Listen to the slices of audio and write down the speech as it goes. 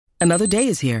Another day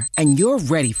is here, and you're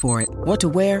ready for it. What to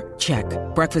wear? Check.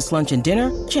 Breakfast, lunch, and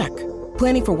dinner? Check.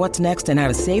 Planning for what's next and how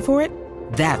to save for it?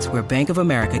 That's where Bank of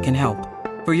America can help.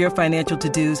 For your financial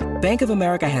to-dos, Bank of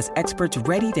America has experts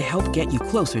ready to help get you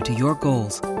closer to your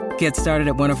goals. Get started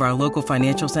at one of our local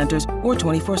financial centers or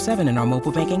 24/7 in our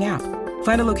mobile banking app.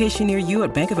 Find a location near you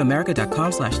at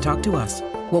bankofamerica.com/talktous.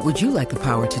 What would you like the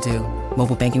power to do?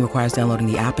 Mobile banking requires downloading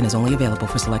the app and is only available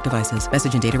for select devices.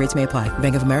 Message and data rates may apply.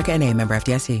 Bank of America NA, member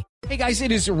FDIC. Hey guys,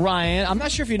 it is Ryan. I'm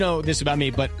not sure if you know this about me,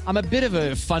 but I'm a bit of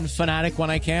a fun fanatic when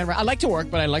I can. I like to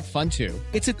work, but I like fun too.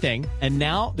 It's a thing. And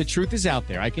now the truth is out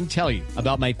there. I can tell you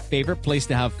about my favorite place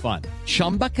to have fun.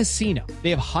 Chumba Casino. They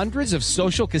have hundreds of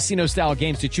social casino style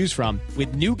games to choose from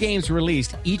with new games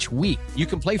released each week. You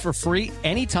can play for free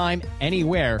anytime,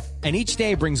 anywhere. And each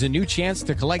day brings a new chance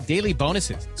to collect daily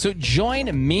bonuses. So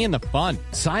join me in the fun.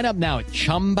 Sign up now at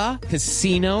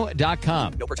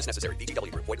ChumbaCasino.com. No purchase necessary.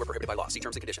 VGW Group. Void where prohibited by law. See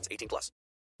terms and conditions. 18+.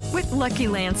 With Lucky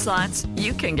Land Slots,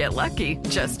 you can get lucky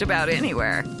just about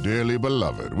anywhere. Dearly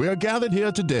beloved, we are gathered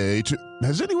here today to...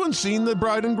 Has anyone seen the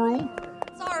bride and groom?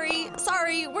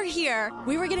 Sorry, we're here.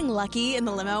 We were getting lucky in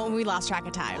the limo and we lost track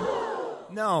of time.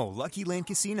 No, Lucky Land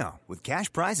Casino, with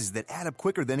cash prizes that add up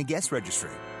quicker than a guest registry.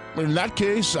 In that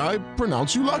case, I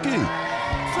pronounce you lucky.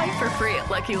 Play for free at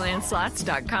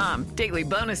LuckyLandSlots.com. Daily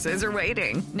bonuses are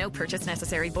waiting. No purchase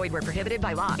necessary. Void where prohibited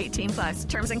by law. 18+.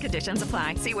 Terms and conditions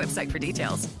apply. See website for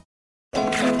details.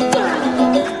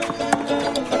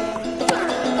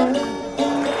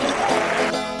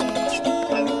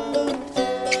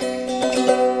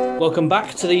 Welcome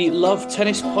back to the Love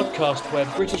Tennis podcast, where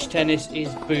British tennis is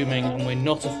booming and we're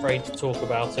not afraid to talk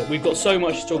about it. We've got so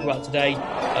much to talk about today.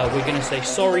 We're going to say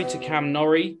sorry to Cam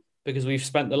Norrie because we've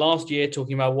spent the last year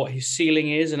talking about what his ceiling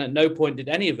is, and at no point did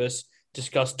any of us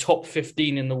discuss top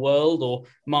 15 in the world or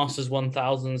Masters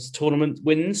 1000's tournament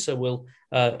wins. So we'll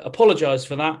apologise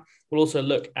for that. We'll also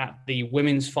look at the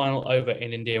women's final over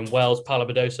in Indian Wells. Paula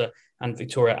Badosa and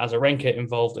Victoria Azarenka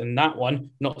involved in that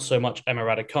one. Not so much Emma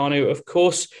Raducanu, of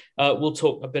course. We'll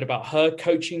talk a bit about her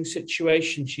coaching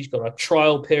situation. She's got a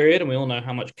trial period, and we all know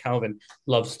how much Calvin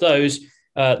loves those.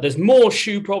 There's more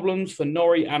shoe problems for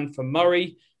Norrie and for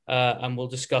Murray, and we'll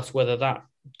discuss whether that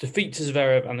defeat to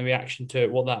Zverev and the reaction to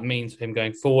it, what that means for him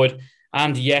going forward.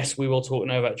 And yes, we will talk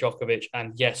Novak Djokovic,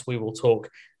 and yes, we will talk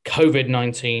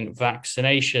COVID-19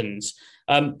 vaccinations.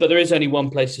 But there is only one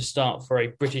place to start for a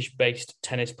British-based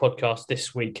tennis podcast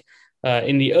this week.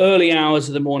 In the early hours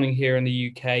of the morning here in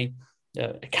the UK,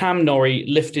 Cam Norrie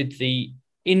lifted the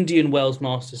Indian Wells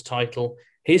Masters title,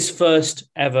 his first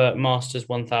ever Masters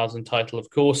 1000 title, of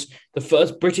course, the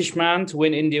first British man to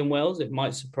win Indian Wells. It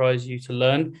might surprise you to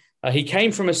learn. He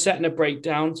came from a set and a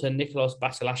breakdown to Nicolas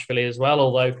Basilashvili as well,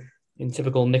 although in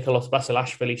typical Nicolas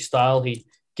Basilashvili style, he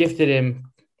gifted him,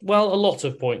 well, a lot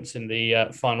of points in the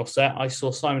final set. I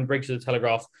saw Simon Briggs of the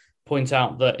Telegraph point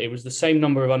out that it was the same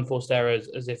number of unforced errors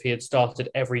as if he had started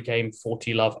every game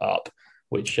 40-love up,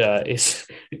 which is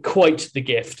quite the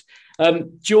gift.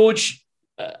 George,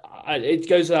 it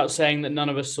goes without saying that none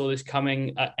of us saw this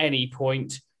coming at any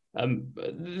point.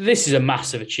 This is a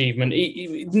massive achievement,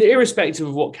 irrespective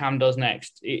of what Cam does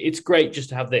next. It's great just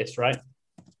to have this, right?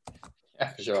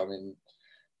 Yeah, for sure. I mean,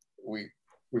 we've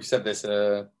said this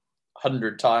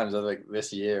 100 times, I think,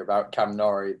 this year about Cam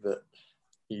Norrie, that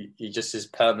he just is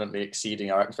permanently exceeding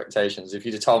our expectations. If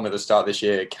you'd have told me at the start of this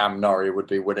year Cam Norrie would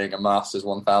be winning a Masters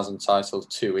 1000 title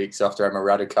 2 weeks after Emma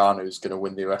Raducanu is going to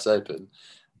win the US Open,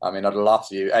 I mean, I'd laugh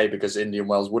at you, A, because Indian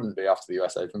Wells wouldn't be after the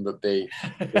US Open, but B,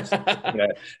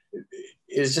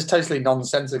 it's just totally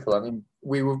nonsensical. I mean,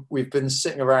 we've been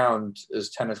sitting around as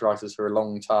tennis writers for a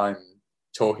long time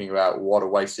talking about what a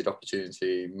wasted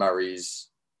opportunity Murray's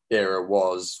era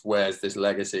was. Where's this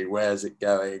legacy? Where's it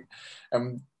going?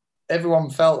 And everyone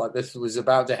felt like this was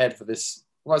about to head for this.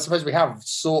 Well, I suppose we have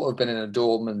sort of been in a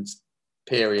dormant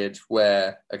period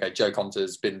where, okay, Joe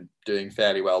Conter's been doing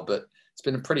fairly well, but it's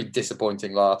been a pretty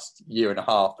disappointing last year and a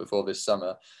half before this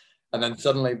summer. And then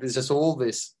suddenly there's just all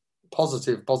this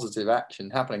positive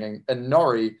action happening. And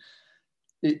Norrie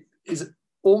is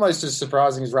almost as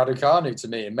surprising as Raducanu to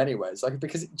me in many ways, like,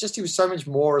 because he was so much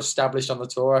more established on the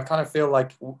tour. I kind of feel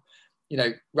like,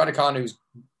 Raducanu's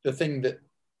the thing that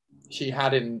she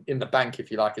had in the bank,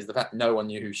 if you like, is the fact no one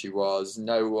knew who she was.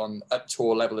 No one at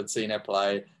tour level had seen her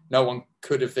play. No one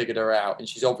could have figured her out. And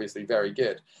she's obviously very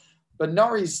good. But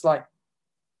Norrie's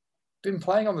been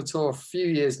playing on the tour a few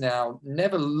years now,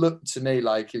 never looked to me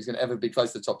like he was going to ever be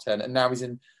close to the top 10. And now he's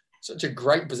in such a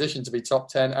great position to be top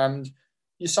 10. And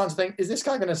you're starting to think, is this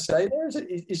guy going to stay there?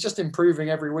 He's just improving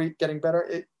every week, getting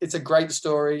better. It's a great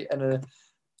story and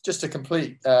just a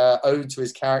complete ode to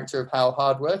his character of how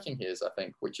hardworking he is, I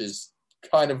think, which is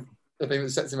kind of the thing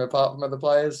that sets him apart from other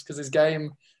players, because his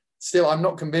game, still, I'm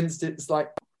not convinced it's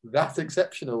like that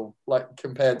exceptional, like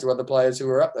compared to other players who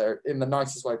are up there in the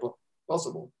nicest way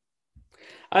possible.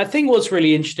 I think what's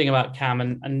really interesting about Cam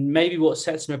and maybe what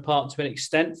sets him apart to an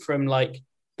extent from like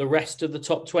the rest of the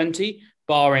top 20,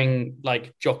 barring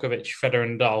like Djokovic, Federer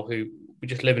and Nadal, who we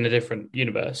just live in a different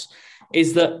universe,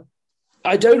 is that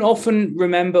I don't often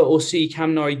remember or see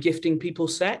Cam Norrie gifting people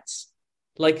sets.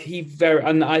 Like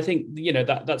and I think,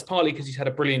 that's partly because he's had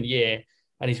a brilliant year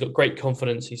and he's got great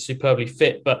confidence. He's superbly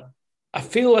fit, but I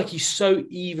feel like he's so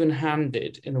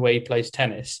even-handed in the way he plays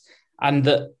tennis, and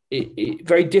that it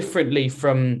very differently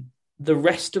from the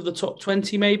rest of the top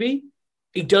 20, maybe,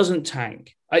 he doesn't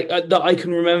tank. That I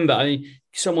can remember. I mean,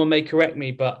 someone may correct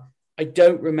me, but I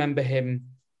don't remember him,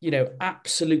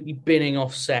 absolutely binning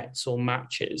off sets or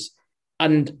matches.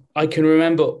 And I can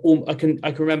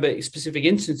remember specific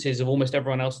instances of almost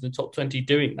everyone else in the top 20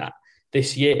 doing that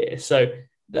this year. So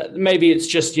maybe it's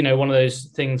just, one of those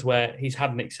things where he's had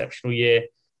an exceptional year.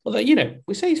 Although,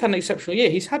 we say he's had an exceptional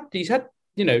year. He's had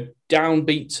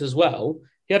downbeats as well.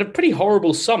 He had a pretty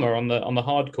horrible summer on the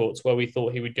hard courts where we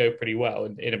thought he would go pretty well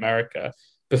in America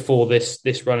before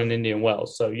this run in Indian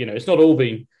Wells. So, it's not all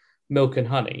been milk and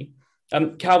honey.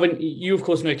 Calvin, you of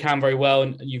course know Cam very well,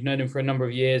 and you've known him for a number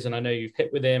of years, and I know you've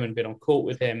hit with him and been on court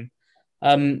with him.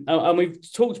 And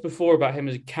we've talked before about him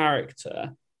as a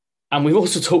character, and we've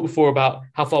also talked before about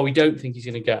how far we don't think he's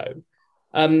going to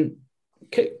go.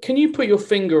 Can you put your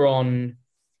finger on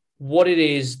what it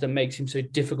is that makes him so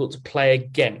difficult to play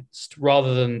against,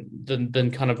 rather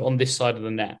than kind of on this side of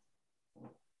the net?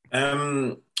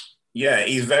 Yeah,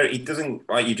 he doesn't,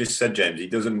 like you just said, James, he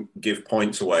doesn't give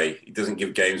points away. He doesn't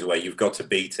give games away. You've got to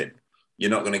beat him. You're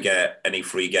not going to get any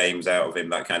free games out of him,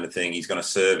 that kind of thing. He's going to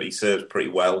serve. He serves pretty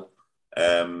well,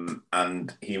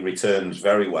 and he returns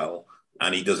very well,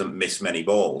 and he doesn't miss many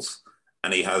balls.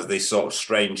 And he has this sort of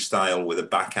strange style with a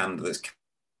backhand that's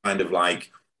kind of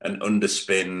like an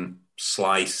underspin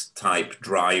slice type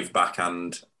drive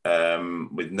backhand he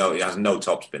has no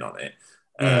topspin on it.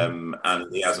 And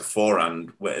he has a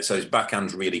forehand, so his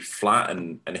backhand's really flat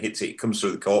and hits it, comes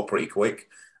through the court pretty quick.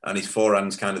 And his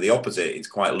forehand's kind of the opposite. It's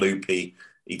quite loopy.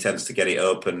 He tends to get it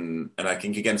up. And I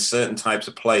think against certain types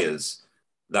of players,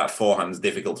 that forehand's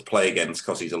difficult to play against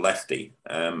because he's a lefty.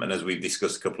 And as we've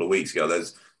discussed a couple of weeks ago,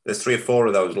 there's 3 or 4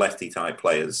 of those lefty type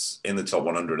players in the top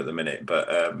 100 at the minute.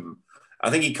 But I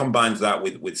think he combines that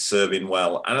with serving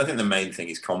well. And I think the main thing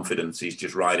is confidence. He's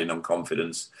just riding on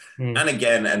confidence. And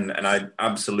again, and I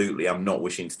absolutely am not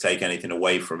wishing to take anything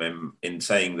away from him in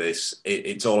saying this,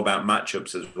 it's all about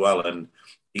matchups as well. And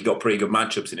he got pretty good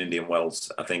matchups in Indian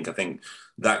Wells, I think. I think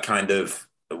that kind of,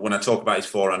 when I talk about his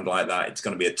forehand like that, it's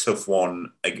going to be a tough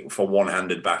one for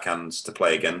one-handed backhands to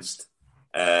play against.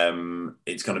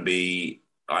 It's going to be,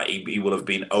 he will have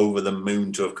been over the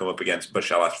moon to have come up against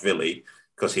Basilashvili,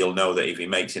 because he'll know that if he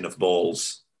makes enough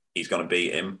balls, he's going to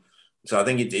beat him. So I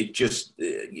think it just,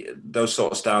 those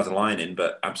sort of stars aligning,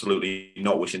 but absolutely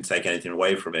not wishing to take anything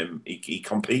away from him. He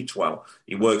competes well.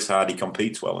 He works hard, he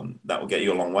competes well, and that will get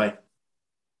you a long way.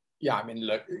 Yeah, I mean,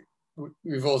 look,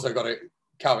 we've also got to,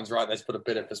 Calvin's right, let's put a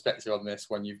bit of perspective on this.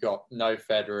 When you've got no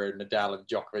Federer, Nadal and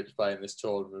Djokovic playing this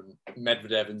tournament,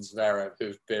 Medvedev and Zverev,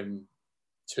 who've been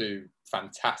 2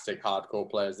 fantastic hardcore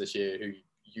players this year, who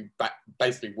you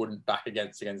basically wouldn't back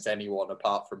against anyone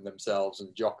apart from themselves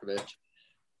and Djokovic.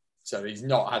 So he's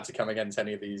not had to come against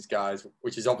any of these guys,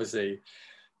 which is obviously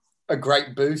a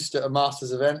great boost at a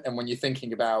Masters event. And when you're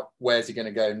thinking about where's he going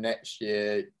to go next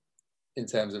year in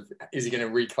terms of, is he going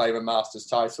to reclaim a Masters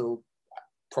title?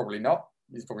 Probably not.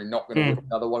 He's probably not going to win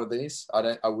another one of these.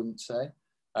 I wouldn't say.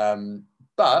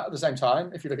 But at the same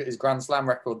time, if you look at his Grand Slam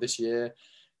record this year,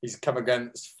 he's come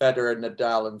against Federer,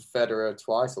 Nadal and Federer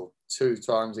twice, or 2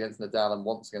 times against Nadal and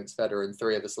once against Federer in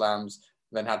 3 of the slams,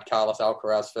 and then had Carlos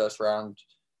Alcaraz first round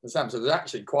the slam. So there's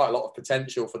actually quite a lot of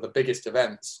potential for the biggest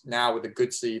events now with a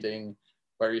good seeding,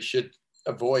 where he should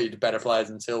avoid better players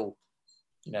until,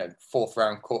 4th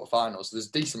round quarterfinals. So there's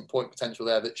decent point potential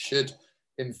there that should,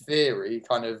 in theory,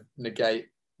 kind of negate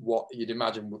what you'd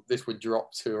imagine this would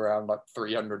drop to around like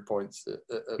 300 points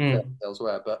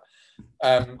elsewhere. But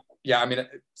yeah, I mean,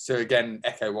 so again,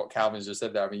 echo what Calvin's just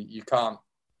said there. I mean, you can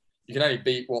only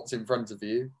beat what's in front of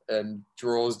you, and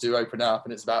draws do open up,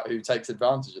 and it's about who takes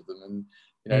advantage of them.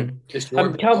 And, this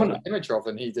draw Calvin Dimitrov,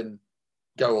 and he didn't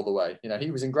go all the way.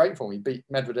 He was in great form. He beat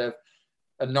Medvedev,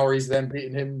 and Norrie's then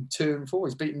beaten him 2 and 4.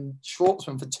 He's beaten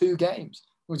Schwartzman for 2 games.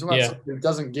 Which who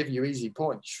doesn't give you easy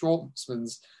points.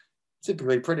 Schwartzman's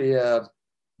typically pretty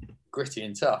gritty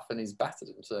and tough, and he's battered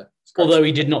him. So although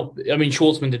he did not, I mean,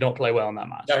 Schwartzman did not play well in that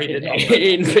match. No, he did not.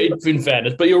 In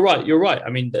fairness, but you're right. I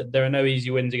mean, there are no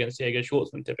easy wins against Diego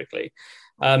Schwartzman typically.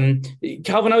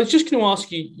 Calvin, I was just going to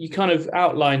ask you. You kind of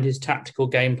outlined his tactical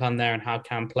game plan there and how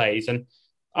Cam plays, and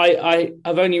I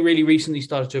have only really recently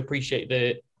started to appreciate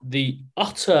the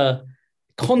utter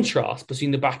contrast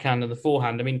between the backhand and the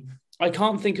forehand. I mean, I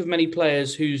can't think of many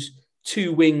players whose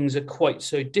two wings are quite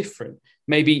so different.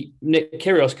 Maybe Nick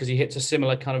Kyrgios, because he hits a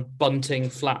similar kind of bunting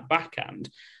flat backhand.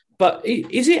 But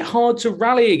is it hard to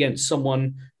rally against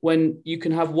someone when you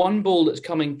can have one ball that's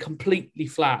coming completely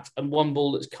flat and one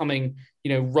ball that's coming,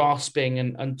 rasping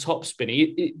and top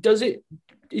spinning? Is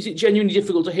it genuinely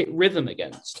difficult to hit rhythm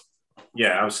against?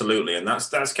 Yeah, absolutely. And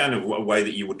that's kind of a way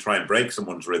that you would try and break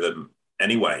someone's rhythm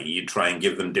anyway. You try and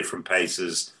give them different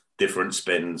paces, different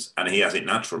spins, and he has it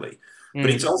naturally. But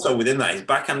it's also within that, his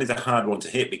backhand is a hard one to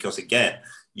hit because, again,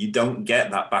 you don't get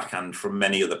that backhand from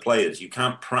many other players. You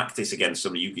can't practice against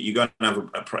somebody. You're going to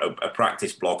have a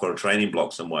practice block or a training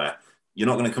block somewhere. You're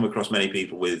not going to come across many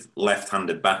people with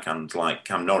left-handed backhands like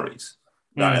Cam Norrie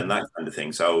and that kind of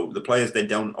thing. So the players, they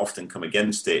don't often come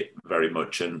against it very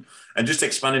much. And just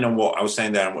expanding on what I was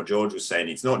saying there and what George was saying,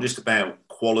 it's not just about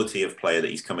quality of player that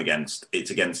he's come against.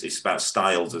 It's about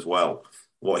styles as well,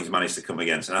 what he's managed to come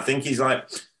against. And I think he's like...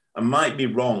 I might be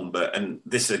wrong, and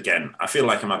this again, I feel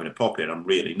like I'm having a pop in. I'm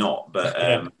really not,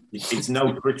 but it's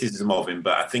no criticism of him.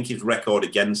 But I think his record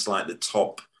against like the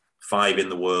top 5 in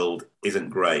the world isn't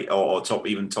great, or top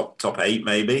 8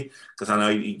 maybe. Because I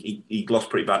know he lost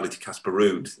pretty badly to Casper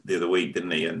Ruud the other week,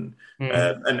 didn't he?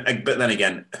 But then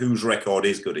again, whose record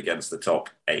is good against the top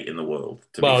 8 in the world?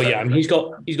 I mean, he's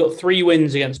got 3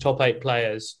 wins against top 8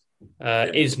 players.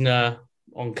 Isner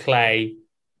on clay,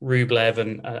 Rublev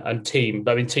and Thiem.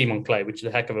 I mean, Thiem on clay, which is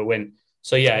a heck of a win.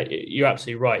 So, yeah, you're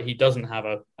absolutely right. He doesn't have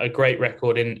a great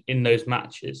record in those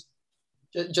matches.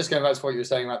 Just going back to what you were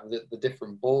saying about the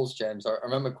different balls, James, I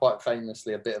remember quite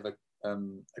famously a bit of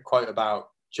a quote about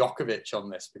Djokovic on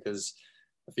this, because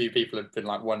a few people have been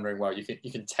like wondering, well,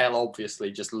 you can tell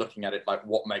obviously just looking at it, like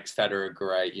what makes Federer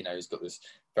great. He's got this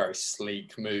very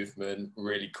sleek movement,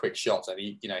 really quick shots, and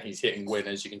he's hitting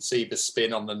winners. You can see the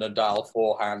spin on the Nadal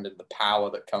forehand and the power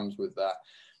that comes with that.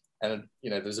 And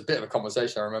there's a bit of a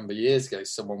conversation I remember years ago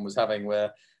someone was having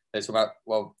where they talk about,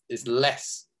 well, it's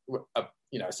less,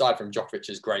 aside from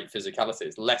Djokovic's great physicality,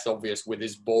 it's less obvious with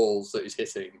his balls that he's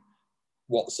hitting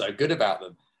what's so good about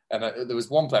them. And there was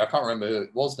one player, I can't remember who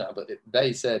it was now, but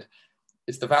they said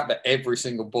it's the fact that every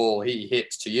single ball he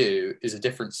hits to you is a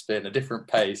different spin, a different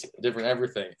pace, a different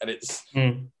everything. And it's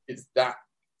that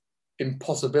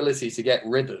impossibility to get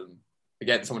rhythm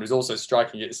against someone who's also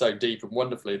striking it so deep and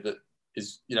wonderfully that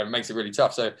is, makes it really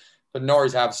tough. So for Norrie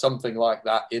to have something like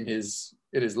that in his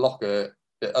locker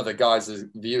that other guys are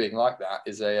viewing like that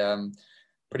is a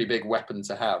pretty big weapon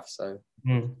to have. So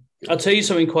I'll tell you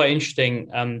something quite interesting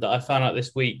that I found out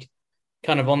this week,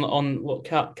 kind of on what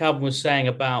Calvin was saying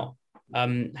about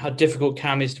how difficult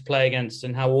Cam is to play against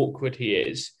and how awkward he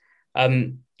is.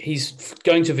 He's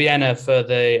going to Vienna for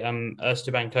the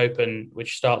Erste Bank Open,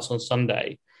 which starts on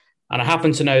Sunday. And I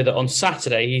happen to know that on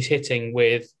Saturday, he's hitting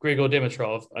with Grigor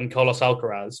Dimitrov and Carlos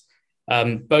Alcaraz,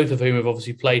 both of whom have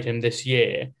obviously played him this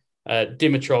year.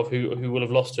 Dimitrov, who will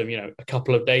have lost to him, a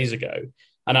couple of days ago.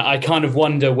 And I kind of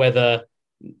wonder whether...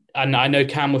 And I know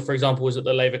Cam, for example, was at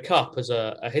the Laver Cup as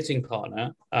a hitting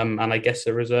partner, and I guess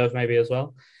a reserve maybe as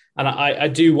well. And I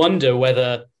do wonder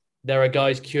whether there are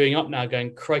guys queuing up now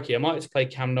going, crikey, I might have to play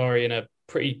Cam Norrie in a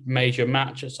pretty major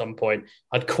match at some point.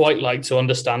 I'd quite like to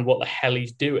understand what the hell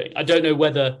he's doing. I don't know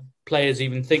whether players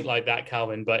even think like that,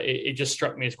 Calvin, but it just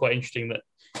struck me as quite interesting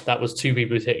that was 2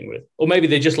 people he's hitting with. Or maybe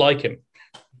they just like him.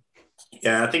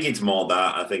 Yeah, I think it's more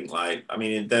that. I think,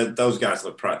 those guys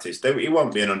that practice, he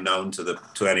won't be an unknown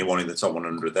to anyone in the top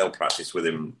 100. They'll practice with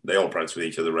him. They all practice with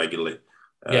each other regularly.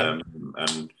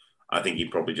 And I think he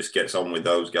probably just gets on with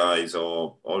those guys,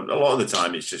 or a lot of the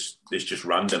time it's just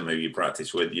random who you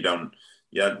practice with.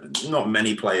 Not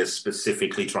many players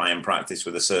specifically try and practice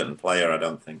with a certain player, I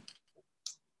don't think.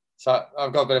 So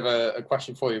I've got a bit of a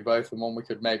question for you both, and one we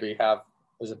could maybe have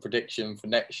as a prediction for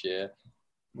next year.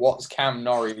 What's Cam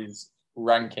Norrie's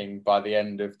ranking by the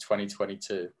end of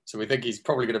 2022? So we think he's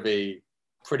probably going to be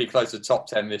pretty close to top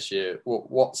 10 this year.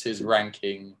 What's his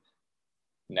ranking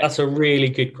next? That's a really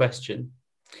good question,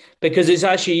 because it's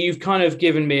actually, you've kind of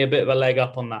given me a bit of a leg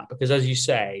up on that, because as you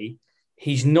say,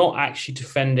 he's not actually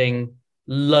defending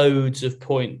loads of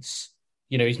points.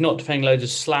 He's not defending loads of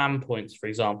slam points, for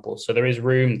example. So there is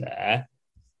room there.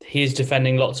 He's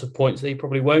defending lots of points that he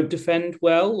probably won't defend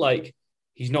well, like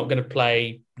He's not going to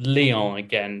play Lyon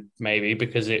again, maybe,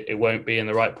 because it won't be in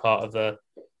the right part of the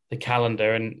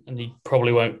calendar, and he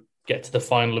probably won't get to the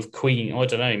final of Queen. I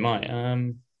don't know, he might.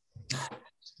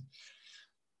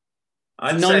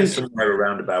 I'd say somewhere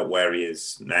around about where he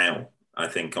is now. I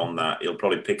think on that, he'll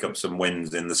probably pick up some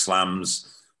wins in the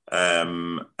slams,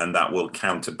 and that will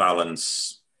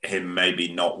counterbalance him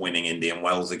maybe not winning Indian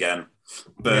Wells again.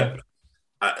 But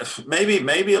maybe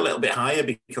a little bit higher,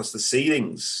 because the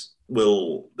seedings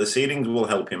will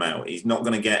help him out. He's not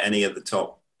going to get any of the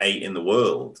top 8 in the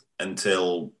world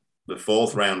until the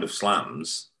 4th round of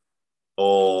slams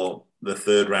or the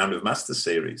 3rd round of Masters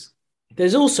Series.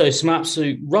 There's also some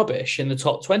absolute rubbish in the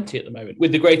top 20 at the moment,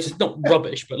 with the greatest, not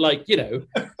rubbish, but I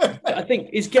think,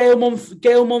 is Gael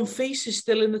Monfils is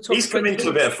still in the top 20? He's come into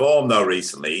a bit of form, though,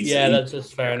 recently.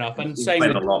 That's fair enough. And he's same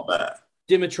playing with a lot better.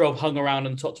 Dimitrov hung around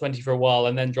in the top 20 for a while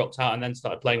and then dropped out and then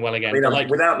started playing well again.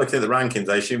 Without looking at the rankings,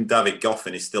 I assume David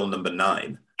Goffin is still number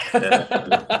 9.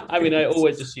 I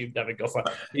always assumed David Goffin.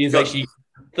 He's actually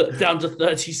down to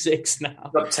 36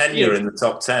 now. Got tenure in the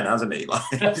top 10, hasn't he?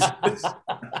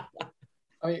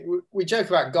 We joke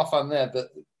about Goffin there,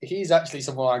 but he's actually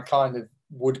someone I kind of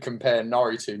would compare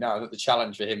Norrie to now. That the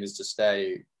challenge for him is to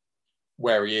stay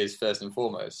where he is first and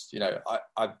foremost.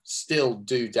 I still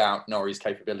do doubt Norrie's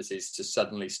capabilities to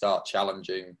suddenly start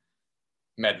challenging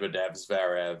Medvedev,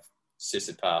 Zverev,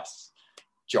 Tsitsipas,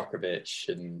 Djokovic,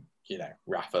 and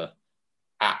Rafa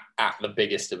at the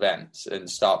biggest events and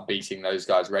start beating those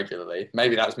guys regularly.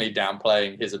 Maybe that's me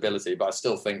downplaying his ability, but I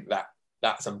still think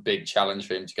that's a big challenge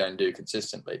for him to go and do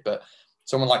consistently. But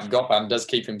someone like Goffin does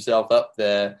keep himself up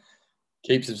there,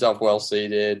 keeps himself well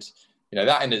seeded.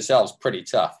 That in itself is pretty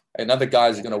tough. And other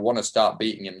guys are going to want to start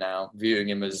beating him now, viewing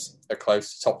him as a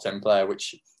close top 10 player,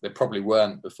 which they probably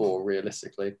weren't before,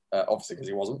 realistically, obviously because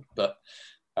he wasn't. But,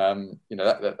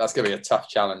 that's going to be a tough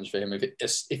challenge for him.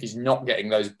 If he's not getting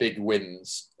those big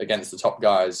wins against the top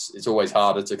guys, it's always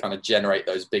harder to kind of generate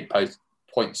those big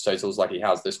points totals like he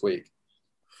has this week.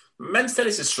 Men's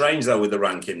tennis is strange, though, with the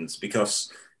rankings, because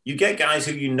you get guys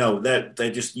who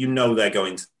they're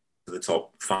going to the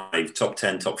top 5, top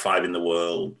 10, top 5 in the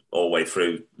world all the way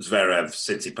through. Zverev,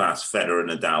 Tsitsipas, Federer,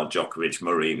 Nadal, Djokovic,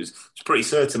 Murray. It's pretty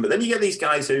certain. But then you get these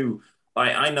guys who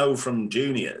I know from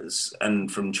juniors and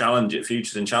from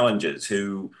futures and challengers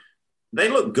who they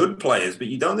look good players, but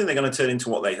you don't think they're going to turn into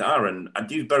what they are. And I'd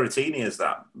use Berrettini as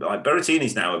that.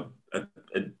 Berrettini's now a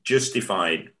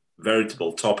justified,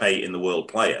 veritable top 8 in the world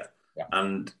player. Yeah.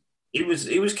 And he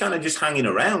was kind of just hanging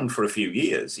around for a few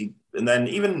years. And then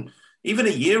even a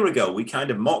year ago, we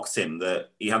kind of mocked him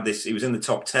that he was in the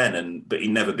top 10, but he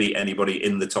never beat anybody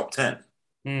in the top 10.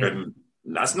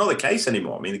 That's not the case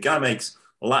anymore. I mean, the guy makes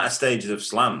latter stages of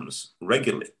slams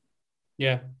regularly.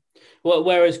 Yeah. Well,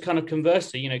 whereas kind of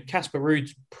conversely, Casper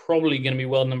Ruud's probably going to be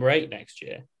world number 8 next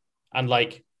year. And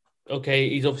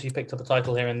he's obviously picked up a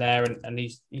title here and there, and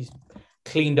he's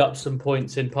cleaned up some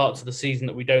points in parts of the season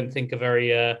that we don't think are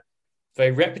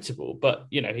very reputable, but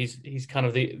he's kind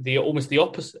of the almost the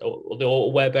opposite,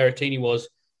 or where Berrettini was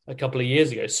a couple of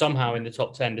years ago, somehow in the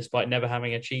top 10 despite never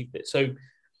having achieved it. So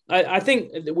I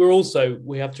think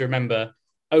we have to remember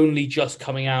only just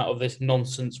coming out of this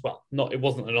nonsense. Well, it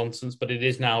wasn't a nonsense, but it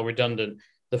is now redundant.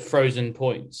 The frozen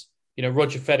points.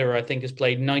 Roger Federer, I think, has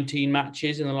played 19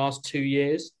 matches in the last 2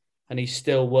 years, and he's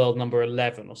still world number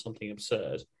 11 or something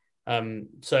absurd.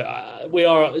 So we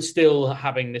are still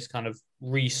having this kind of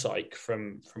recycle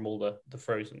from all the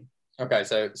frozen. Okay,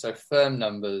 so firm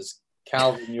numbers.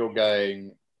 Calvin, you're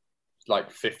going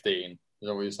 15. Is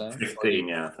that what you're saying? 15,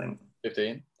 yeah, I think.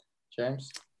 15.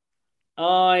 James?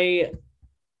 I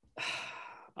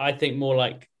think more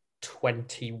like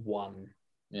 21.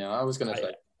 Yeah, I was gonna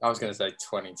say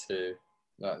 22.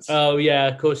 Oh yeah,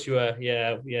 of course you were.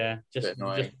 Yeah. Just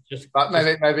but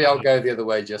maybe I'll go the other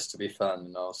way just to be fun,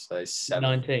 and I'll say 7.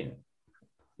 19.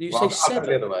 I'll go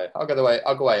the other way.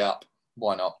 I'll go way up.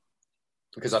 Why not?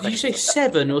 Because I think. Did you say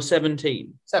 7 or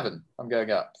 17? 7. I'm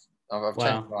going up. I've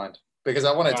changed my mind because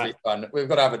I want it to be fun. We've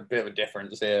got to have a bit of a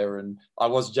difference here, and I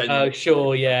was genuinely. Oh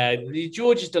sure, yeah.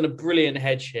 George has done a brilliant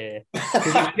hedge here.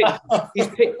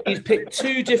 He's picked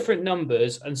 2 different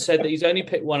numbers and said that he's only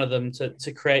picked one of them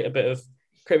to create a bit of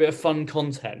fun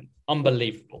content.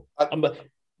 Unbelievable. I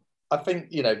think,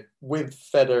 with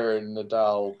Federer and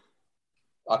Nadal,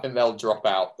 I think they'll drop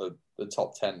out the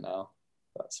top 10 now.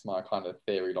 That's my kind of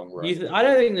theory long run. I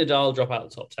don't think Nadal will drop out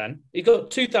the top 10. He got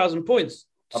 2,000 points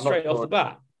straight off the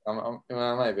bat.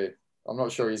 Maybe. I'm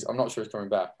not sure he's coming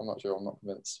back. I'm not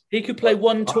convinced. He could play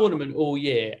one tournament all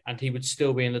year and he would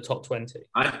still be in the top 20.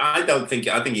 I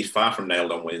think he's far from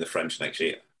nailed on winning the French next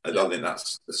year. I don't think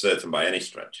that's certain by any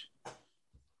stretch.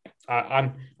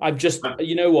 I'm just,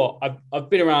 you know what? I've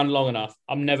been around long enough.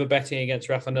 I'm never betting against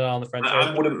Rafa Nadal in the French Open.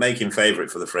 I wouldn't make him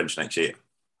favourite for the French next year.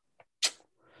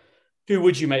 Who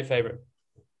would you make favourite?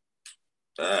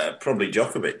 Probably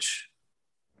Djokovic,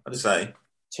 I'd say.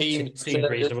 Team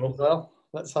reasonable. As well,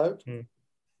 let's hope.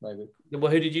 Maybe.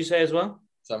 Well, who did you say as well?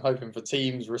 So I'm hoping for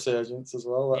team's resurgence as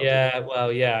well. Yeah.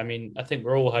 I mean, I think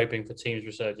we're all hoping for team's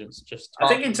resurgence. I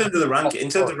think in terms of the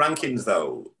rankings,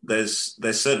 though, there's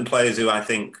certain players who I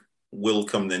think will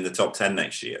come in the top 10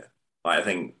 next year. Like, I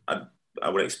think I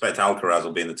would expect Alcaraz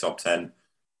will be in the top 10.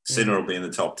 Sinner will be in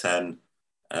the top 10.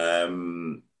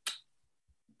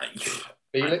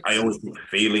 Felix? I always think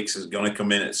Felix is going to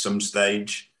come in at some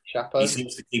stage. Chapeau. He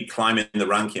seems to keep climbing the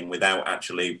ranking without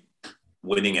actually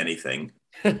winning anything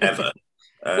ever.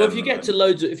 Well, if you get to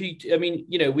loads of,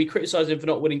 we criticise him for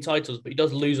not winning titles, but he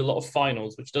does lose a lot of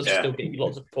finals, which does still get you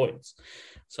lots of points.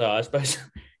 So I suppose,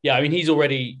 he's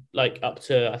already up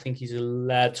to, I think he's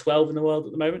 12 in the world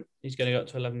at the moment. He's going to go up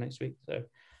to 11 next week. So,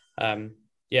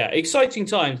 exciting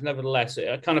times, nevertheless.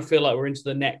 I kind of feel like we're into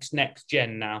the next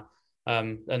gen now.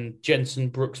 And Jenson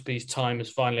Brooksby's time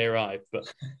has finally arrived,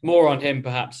 but more on him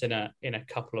perhaps in a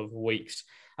couple of weeks.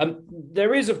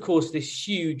 There is, of course, this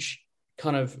huge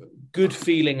kind of good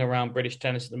feeling around British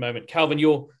tennis at the moment. Calvin,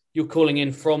 you're calling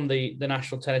in from the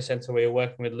National Tennis Centre where you're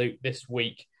working with Luke this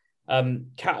week.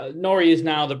 Norrie is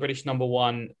now the British number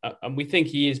one, and we think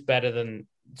he is better than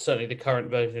certainly the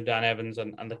current version of Dan Evans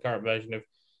and the current version of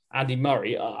Andy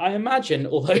Murray. I imagine,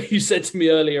 although you said to me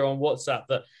earlier on WhatsApp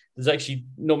that there's actually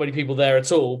not many people there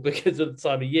at all because of the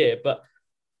time of year, but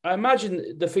I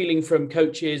imagine the feeling from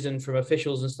coaches and from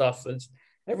officials and stuff is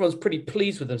everyone's pretty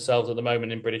pleased with themselves at the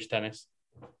moment in British tennis.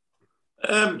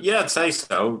 I'd say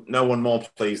so. No one more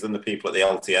pleased than the people at the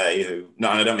LTA who, no,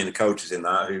 I don't mean the coaches in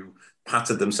that, who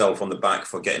patted themselves on the back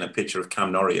for getting a picture of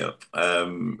Cam Norrie up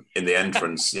in the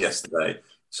entrance yesterday.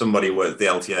 Somebody with the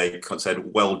LTA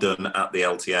said, "Well done" at the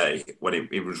LTA, when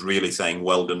it was really saying,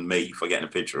 "Well done me" for getting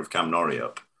a picture of Cam Norrie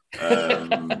up.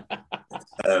 But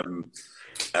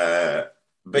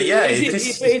yeah,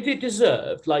 is it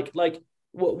deserved? Like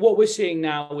what we're seeing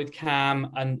now with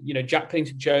Cam and Jack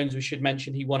Pennington Jones. We should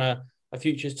mention he won a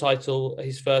futures title,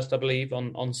 his first, I believe,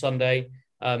 on Sunday.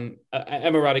 Emma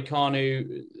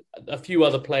Raducanu, a few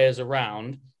other players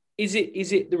around. Is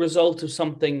it the result of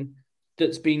something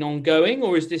that's been ongoing,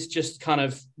 or is this just kind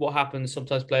of what happens?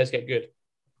 Sometimes players get good.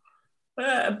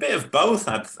 A bit of both,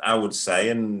 I would say,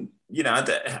 and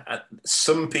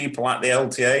some people at the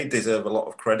LTA deserve a lot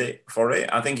of credit for it.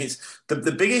 I think it's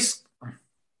the biggest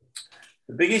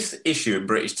issue in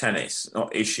British tennis,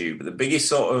 not issue, but the biggest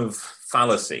sort of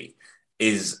fallacy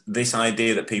is this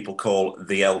idea that people call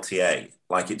the LTA,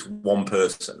 like it's one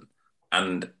person.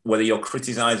 And whether you're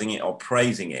criticising it or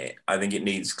praising it, I think it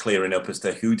needs clearing up as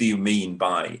to who do you mean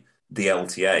by the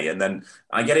LTA. And then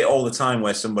I get it all the time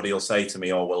where somebody will say to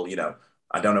me, "Oh, well,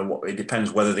 I don't know it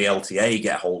depends whether the LTA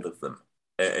get hold of them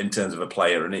in terms of a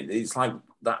player." And it's like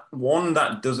that, one,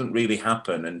 that doesn't really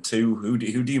happen. And two, who do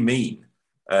you mean?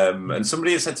 And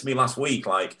somebody had said to me last week,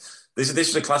 like, this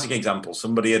is a classic example.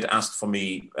 Somebody had asked for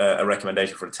me a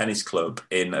recommendation for a tennis club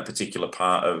in a particular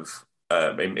part of,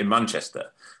 in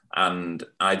Manchester. And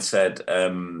I'd said,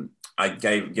 I'd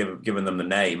given them the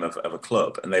name of a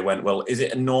club, and they went, "Well, is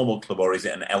it a normal club or is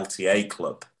it an LTA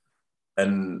club?"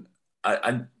 And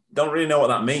I don't really know what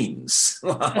that means.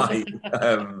 Look,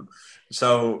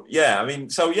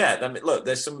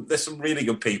 there's some really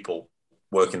good people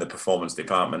working the performance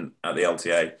department at the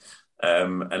LTA,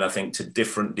 and I think to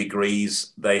different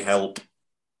degrees they help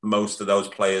most of those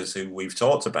players who we've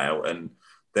talked about, and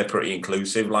they're pretty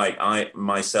inclusive. Like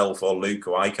myself or Luke,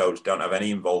 who I coach, don't have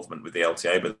any involvement with the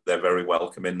LTA, but they're very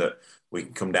welcoming that we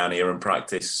can come down here and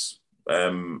practice at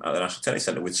the National Tennis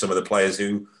Centre with some of the players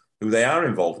who they are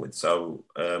involved with. So,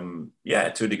 to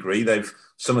a degree,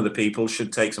 some of the people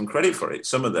should take some credit for it.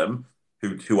 Some of them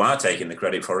who are taking the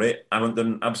credit for it haven't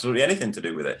done absolutely anything to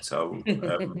do with it. So,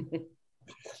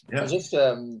 Just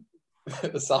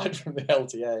aside from the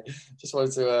LTA, just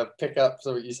wanted to pick up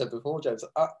something you said before, James.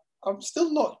 I'm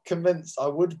still not convinced I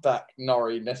would back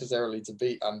Norrie necessarily to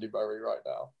beat Andy Murray right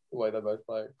now, the way they're both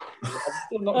playing. I'm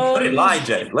still not Let it lie,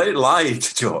 James. Let it lie,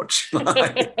 George. I'm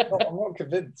not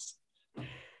convinced.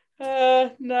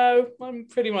 No, I'm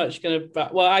pretty much going to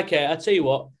back. Well, okay, I'll tell you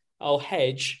what. I'll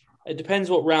hedge. It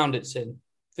depends what round it's in.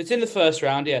 If it's in the first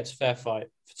round, yeah, it's a fair fight.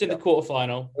 If it's in the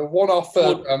quarterfinal, a one-off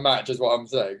first round match is what I'm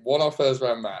saying. One-off first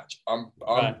round match. I'm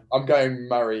going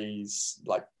Murray's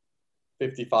like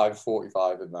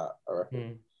 55-45 in that, I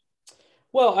reckon.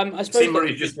 Well, I suppose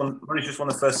Murray's just won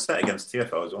the first set against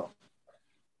TFO as well.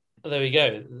 There we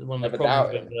go. One of the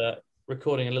problems with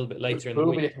recording a little bit later in the Who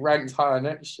will week. be ranked higher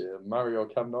next year, Murray or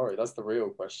Cam Norrie? That's the real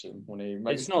question. When he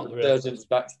makes resurgence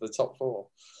back to the top four.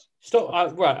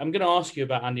 Stop. Right, I'm going to ask you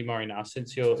about Andy Murray now,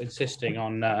 since you're insisting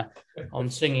on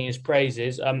singing his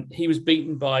praises. He was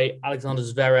beaten by Alexander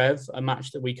Zverev, a match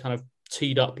that we kind of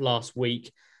teed up last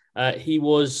week. He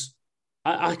was.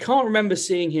 I can't remember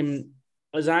seeing him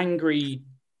as angry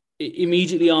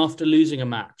immediately after losing a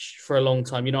match for a long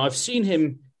time. I've seen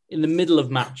him in the middle of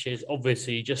matches,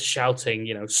 obviously just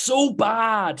shouting, so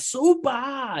bad,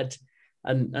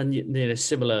 and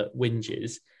similar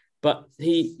whinges. But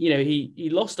he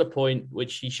lost a point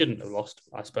which he shouldn't have lost,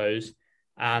 I suppose,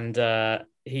 and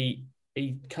he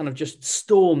kind of just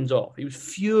stormed off. He was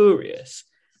furious,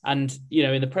 and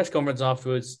in the press conference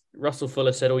afterwards, Russell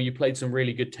Fuller said, "Oh, you played some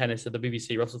really good tennis." At the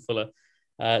BBC, Russell Fuller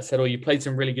said, "Oh, you played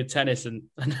some really good tennis," and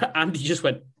Andy just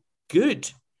went,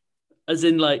 "Good." As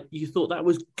in, like, you thought that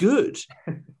was good.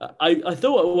 I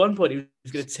thought at one point he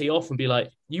was going to tee off and be like,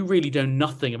 "You really know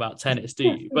nothing about tennis, do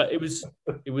you?" But it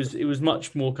was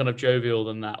much more kind of jovial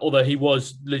than that. Although he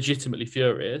was legitimately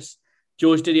furious.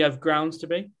 George, did he have grounds to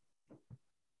be?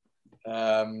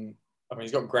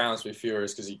 He's got grounds to be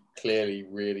furious because he clearly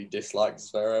really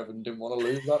dislikes Zverev and didn't want to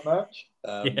lose that match.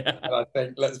 And I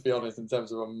think, let's be honest, in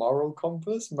terms of a moral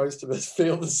compass, most of us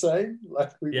feel the same.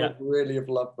 Like, we would really have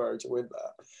loved Murray to win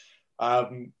that.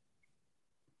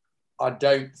 I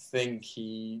don't think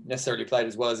he necessarily played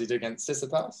as well as he did against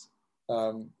Tsitsipas,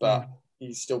 but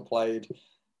he still played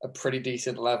a pretty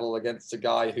decent level against a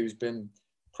guy who's been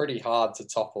pretty hard to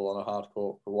topple on a hard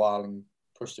court for a while and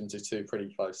pushed him to two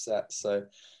pretty close sets. So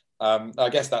I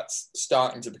guess that's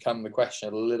starting to become the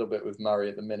question a little bit with Murray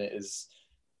at the minute. Is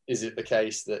it the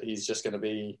case that he's just going to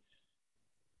be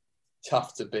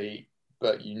tough to beat,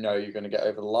 but you're going to get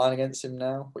over the line against him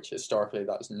now, which historically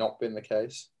that's not been the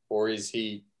case? Or is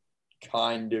he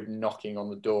kind of knocking on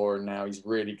the door and now he's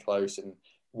really close and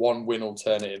one win will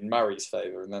turn it in Murray's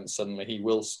favour and then suddenly he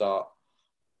will start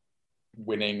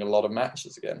winning a lot of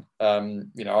matches again?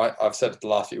 I've said it the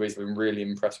last few weeks, I've been really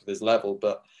impressed with his level,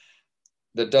 but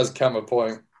there does come a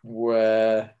point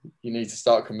where you need to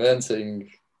start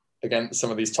converting against some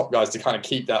of these top guys to kind of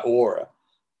keep that aura.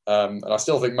 And I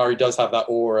still think Murray does have that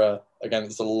aura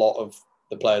against a lot of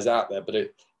the players out there. But if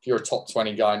you're a top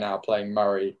 20 guy now playing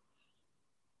Murray,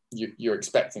 you're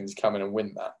expecting to come in and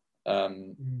win that.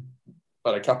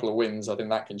 But a couple of wins, I think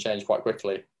that can change quite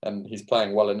quickly. And he's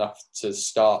playing well enough to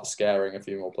start scaring a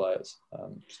few more players.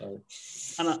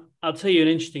 And I'll tell you an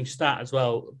interesting stat as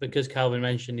well, because Calvin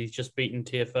mentioned he's just beaten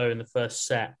TFO in the first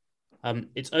set.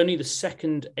 It's only the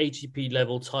second ATP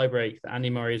level tiebreak that Andy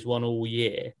Murray has won all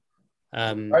year.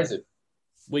 Crazy.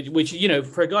 Which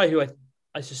for a guy who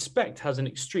I suspect has an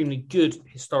extremely good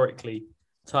historically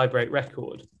tiebreak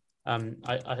record,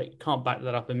 I can't back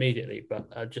that up immediately,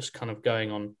 but just kind of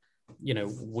going on,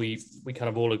 we kind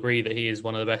of all agree that he is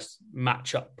one of the best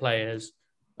matchup players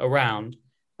around.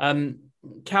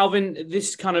 Calvin,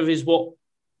 this kind of is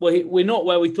we're not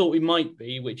where we thought we might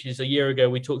be, which is a year ago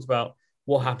we talked about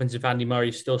what happens if Andy Murray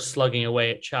is still slugging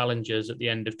away at challengers at the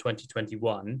end of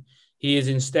 2021. He is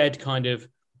instead kind of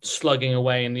slugging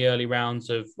away in the early rounds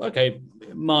of,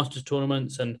 Masters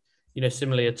tournaments and,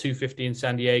 similarly a 250 in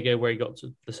San Diego where he got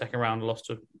to the second round, lost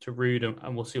to Ruud,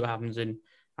 and we'll see what happens in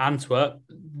Antwerp.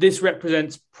 This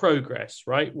represents progress,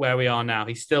 right? Where we are now.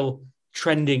 He's still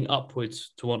trending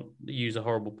upwards, to use a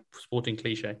horrible sporting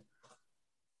cliche.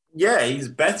 Yeah, he's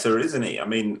better, isn't he? I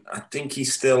mean, I think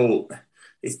he's still...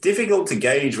 It's difficult to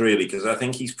gauge, really, because I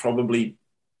think he's probably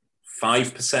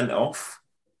 5% off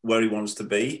where he wants to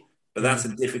be, but that's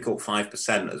a difficult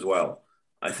 5% as well.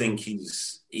 I think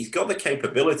he's got the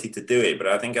capability to do it, but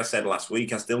I think I said last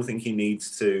week, I still think he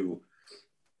needs to...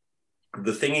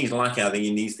 The thing he's lacking, I think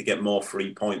he needs to get more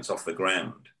free points off the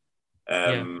ground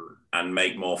and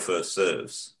make more first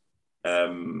serves.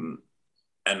 And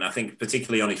I think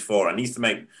particularly on his forehand, he needs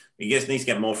to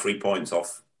get more free points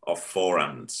off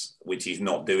forehands, which he's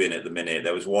not doing at the minute.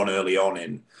 There was one really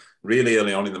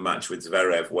early on in the match with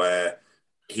Zverev where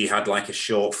he had like a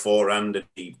short forehand and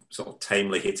he sort of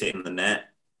tamely hit it in the net.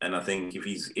 And I think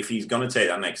if he's going to take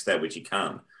that next step, which he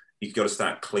can, he's got to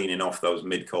start cleaning off those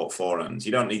mid-court forehands.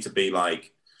 You don't need to be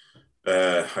like,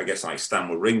 like Stan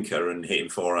Wawrinka and hitting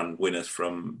forehand winners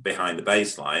from behind the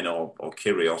baseline or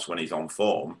Kyrgios when he's on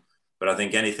form. But I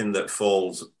think anything that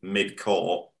falls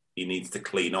mid-court, he needs to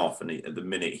clean off. And at the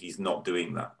minute, he's not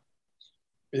doing that.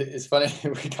 It's funny,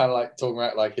 we kind of like talking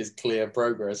about like his clear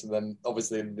progress. And then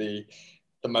obviously the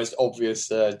most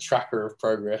obvious tracker of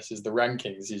progress is the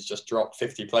rankings. He's just dropped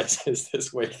 50 places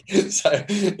this week. So,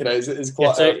 it's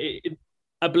quite...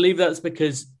 I believe that's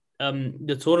because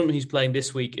the tournament he's playing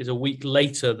this week is a week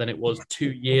later than it was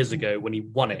 2 years ago when he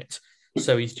won it.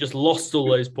 So he's just lost all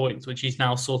those points, which he's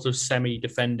now sort of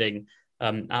semi-defending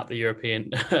at the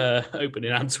European Open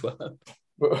in Antwerp.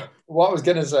 But what I was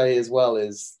going to say as well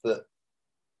is that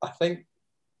I think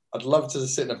I'd love to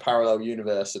sit in a parallel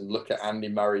universe and look at Andy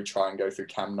Murray try and go through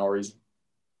Cam Norrie's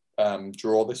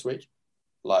draw this week,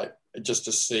 like just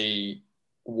to see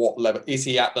what level is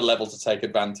he at the level to take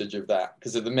advantage of that.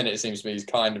 Because at the minute it seems to me he's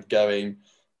kind of going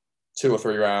 2 or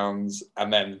 3 rounds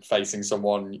and then facing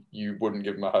someone you wouldn't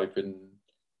give him a hope in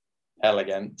hell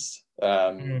against,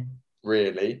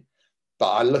 really. But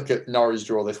I look at Norrie's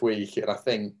draw this week and I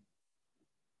think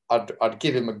I'd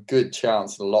give him a good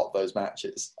chance in a lot of those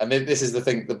matches. And this is the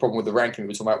problem with the ranking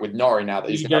we're talking about with Norrie now. That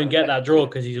he's going to get that draw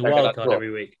because he's a wild card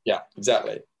every week. Yeah,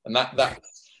 exactly. And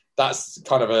that's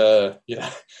kind of a,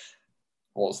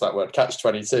 what's that word?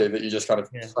 Catch-22, that you're just kind of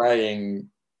praying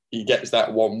he gets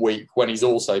that 1 week when he's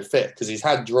also fit, because he's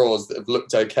had draws that have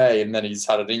looked okay and then he's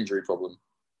had an injury problem.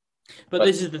 But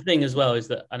this is the thing as well, is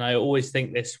that, and I always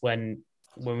think this when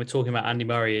we're talking about Andy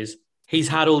Murray, is he's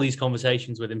had all these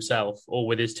conversations with himself or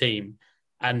with his team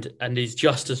and he's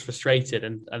just as frustrated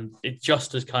and it's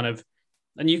just as kind of,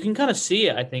 and you can kind of see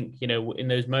it, I think, in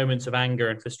those moments of anger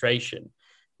and frustration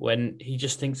when he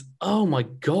just thinks, oh my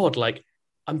God, like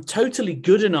I'm totally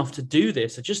good enough to do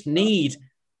this.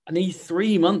 I need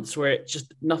 3 months where it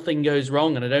just nothing goes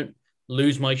wrong and I don't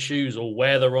lose my shoes or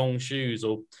wear the wrong shoes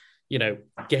or,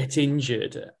 get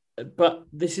injured. But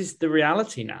this is the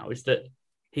reality now, is that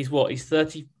he's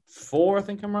 34, I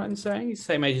think I'm right in saying. He's the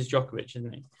same age as Djokovic,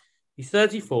 isn't he? He's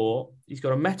 34. He's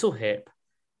got a metal hip.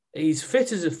 He's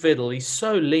fit as a fiddle. He's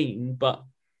so lean, but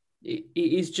it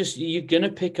is just, you're going to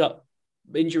pick up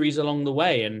injuries along the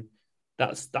way. And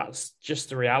that's just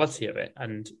the reality of it.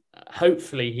 And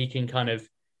hopefully he can kind of,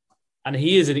 and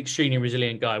he is an extremely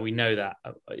resilient guy. We know that.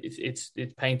 It's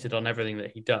painted on everything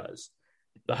that he does.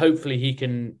 But hopefully he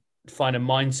can find a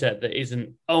mindset that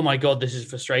isn't, oh my God, this is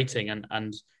frustrating,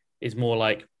 and is more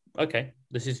like, okay,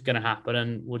 this is going to happen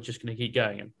and we're just going to keep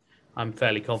going. And I'm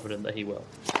fairly confident that he will.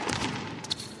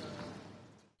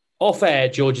 Off air,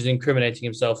 George is incriminating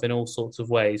himself in all sorts of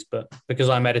ways, but because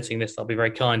I'm editing this, I'll be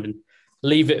very kind and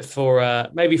leave it for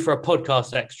maybe for a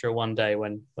podcast extra one day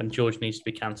when George needs to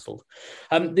be cancelled.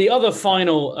 The other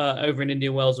final over in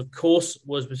Indian Wells, of course,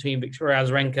 was between Victoria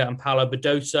Azarenka and Paula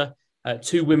Badosa,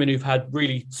 2 women who've had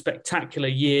really spectacular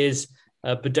years.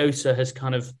 Badosa has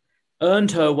kind of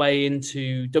earned her way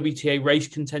into WTA race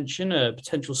contention, a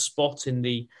potential spot in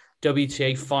the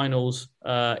WTA finals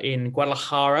in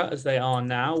Guadalajara as they are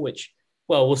now, which,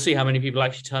 well, we'll see how many people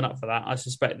actually turn up for that. I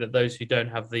suspect that those who don't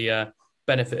have the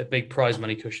benefit of big prize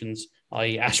money cushions,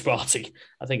 i.e. Ash Barty,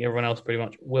 I think everyone else pretty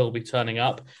much will be turning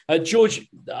up. George,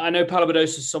 I know Paula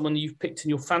Badosa is someone you've picked in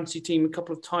your fantasy team a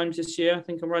couple of times this year, I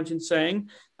think I'm right in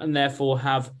saying, and therefore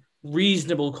have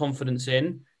reasonable confidence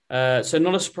in. So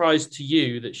not a surprise to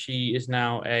you that she is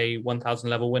now a 1,000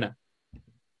 level winner?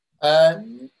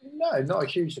 No, not a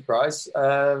huge surprise.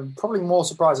 Probably more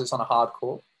surprise it's on a hard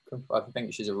court. I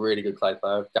think she's a really good clay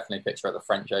player. I've definitely picked her at the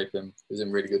French Open. She's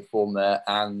in really good form there.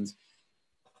 And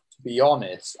to be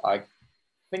honest, I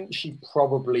think she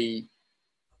probably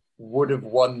would have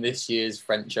won this year's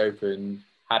French Open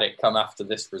had it come after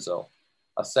this result.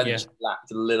 I sense she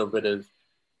lacked a little bit of,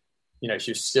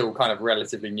 she was still kind of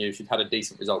relatively new. She'd had a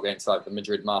decent result against like the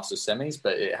Madrid Masters semis,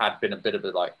 but it had been a bit of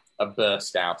a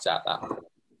burst out at that.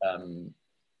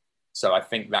 So I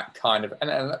think that kind of,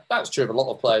 and that's true of a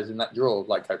lot of players in that draw,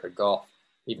 like Coco Gauff,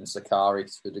 even Sakari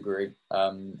to a degree.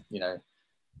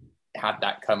 Had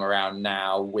that come around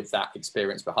now with that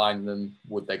experience behind them,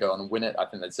 would they go on and win it? I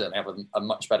think they'd certainly have a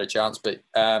much better chance. But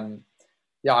I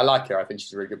like her. I think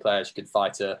she's a really good player. She's a good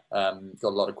fighter. Got a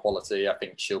lot of quality. I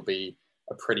think she'll be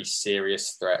a pretty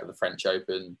serious threat at the French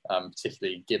Open,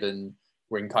 particularly given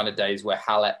we're in kind of days where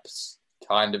Halep's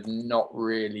kind of not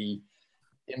really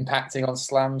impacting on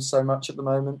slams so much at the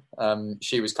moment.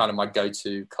 She was kind of my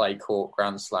go-to clay court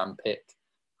Grand Slam pick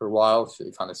for a while. She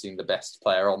kind of seemed the best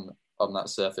player on that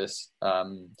surface.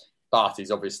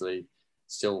 Barty's obviously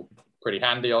still pretty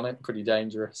handy on it, pretty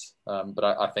dangerous. But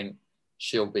I think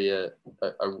she'll be a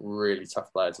really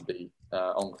tough player to be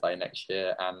on clay next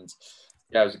year. And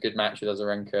it was a good match with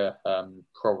Azarenka.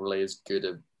 Probably as good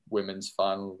a women's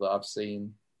final that I've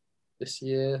seen this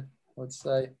year, I would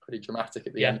say. Pretty dramatic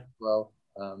at the end as well.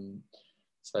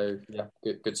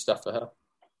 Good stuff for her.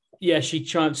 Yeah, she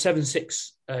triumphed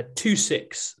 7-6,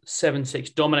 2-6,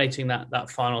 7-6, dominating that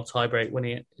final tiebreak,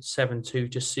 winning it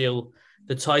 7-2 to seal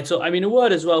the title. I mean, a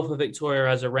word as well for Victoria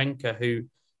Azarenka, who,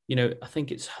 I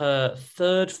think it's her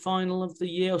third final of the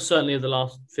year, or certainly of the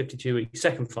last 52 weeks,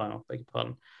 second final, beg your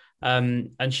pardon.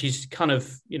 And she's kind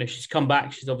of, she's come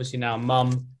back. She's obviously now a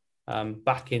mum,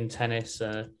 back in tennis.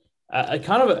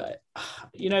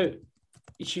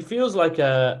 She feels like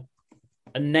a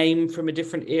name from a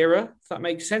different era, if that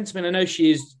makes sense. I mean, I know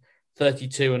she is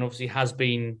 32 and obviously has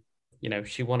been,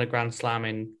 she won a Grand Slam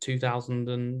in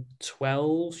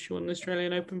 2012. She won the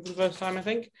Australian Open for the first time, I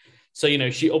think. So,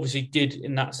 she obviously did,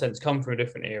 in that sense, come from a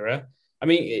different era. I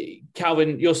mean,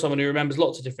 Calvin, you're someone who remembers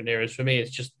lots of different eras. For me,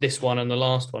 it's just this one and the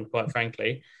last one, quite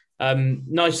frankly.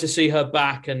 Nice to see her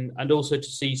back and also to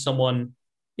see someone,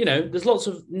 there's lots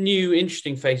of new,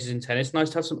 interesting faces in tennis.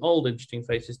 Nice to have some old, interesting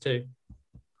faces too.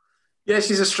 Yeah,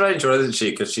 she's a strange one, isn't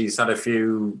she? Because she had a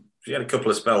couple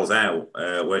of spells out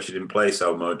where she didn't play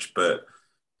so much, but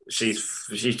she's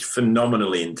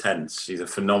phenomenally intense. She's a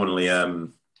phenomenally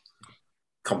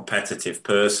competitive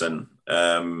person.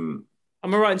 Am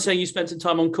I right in saying you spent some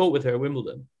time on court with her at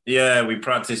Wimbledon? Yeah, we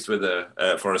practiced with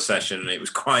her for a session, and it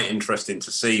was quite interesting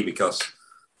to see because,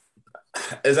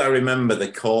 as I remember,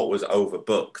 the court was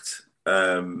overbooked.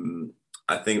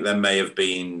 I think there may have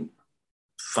been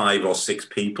 5 or 6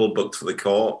 people booked for the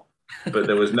court, but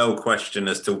there was no question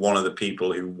as to one of the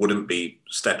people who wouldn't be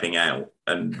stepping out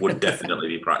and would definitely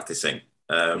be practicing.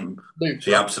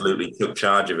 She absolutely took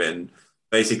charge of it and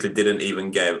basically didn't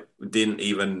even give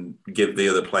the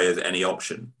other players any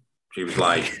option. She was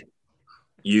like,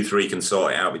 "You three can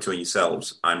sort it out between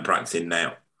yourselves. I'm practicing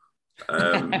now."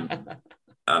 And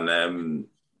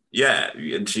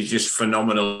she's just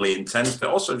phenomenally intense, but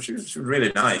also she was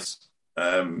really nice.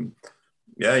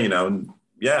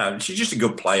 She's just a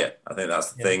good player. I think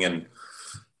that's the thing. And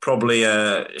probably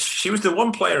she was the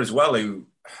one player as well who,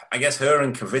 I guess her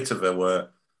and Kvitova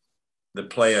were the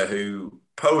player who,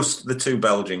 post the 2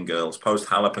 Belgian girls, post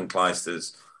Halep and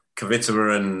Clijsters,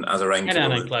 Kvitova and Azarenka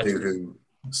were the two who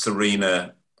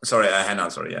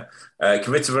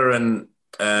Kvitova and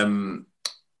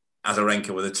Azarenka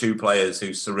were the 2 players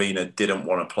who Serena didn't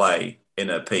want to play in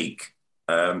her peak.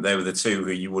 They were the 2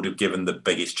 who you would have given the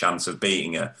biggest chance of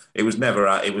beating her. It was never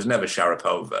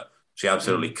Sharapova. She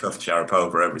absolutely cuffed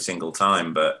Sharapova every single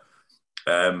time. But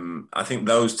I think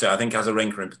those 2, I think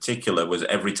Azarenka in particular, was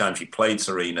every time she played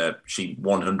Serena, she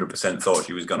 100% thought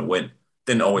she was going to win.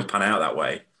 Didn't always pan out that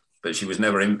way, but she was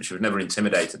never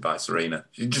intimidated by Serena.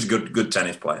 She's just a good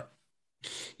tennis player.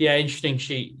 Yeah, interesting.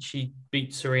 She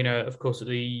beat Serena, of course, at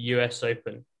the US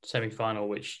Open semi-final,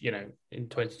 which, in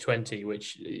 2020,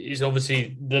 which is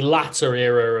obviously the latter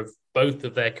era of both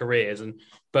of their careers and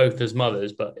both as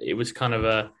mothers, but it was kind of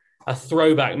a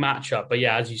throwback matchup. But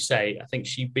yeah, as you say, I think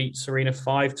she beat Serena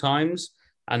 5 times,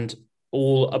 and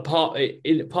apart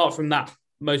from that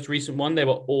most recent one, they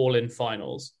were all in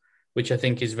finals, which I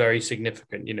think is very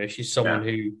significant. She's someone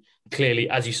who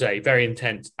clearly, as you say, very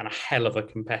intense and a hell of a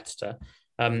competitor.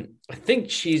 I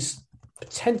think she's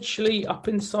potentially up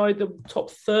inside the top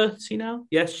 30 now.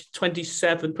 Yes, she's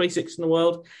 26 in the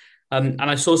world. And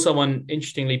I saw someone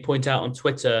interestingly point out on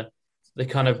Twitter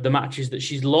the matches that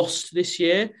she's lost this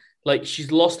year. Like,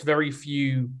 she's lost very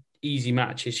few easy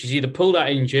matches. She's either pulled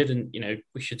out injured, and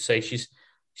we should say she's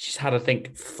had, I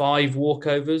think, 5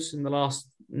 walkovers in the last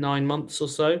 9 months or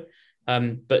so.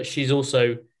 But she's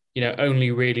also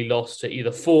only really lost to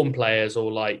either form players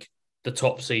or like the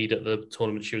top seed at the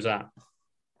tournament she was at.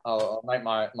 I'll make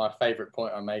my favourite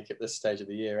point I make at this stage of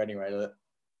the year anyway, that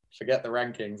forget the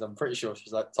rankings, I'm pretty sure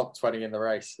she's like top 20 in the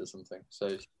race or something.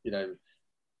 So,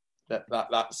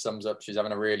 that sums up, she's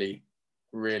having a really,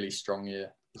 really strong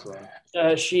year as well.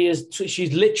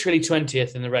 She's literally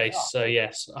 20th in the race. Yeah. So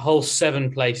yes, a whole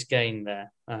 7-place gain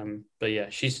there. But yeah,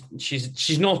 she's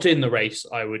not in the race,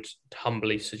 I would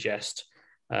humbly suggest,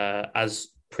 as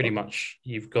pretty much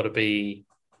you've got to be,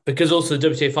 because also the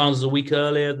WTA finals is a week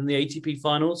earlier than the ATP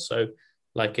finals. So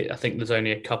I think there's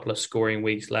only a couple of scoring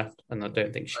weeks left, and I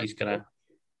don't think she's going to...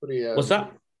 What's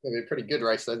that? It'll be a pretty good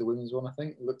race though, the women's one, I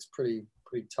think. It looks pretty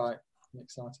tight and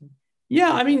exciting.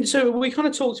 Yeah, I mean, so we kind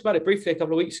of talked about it briefly a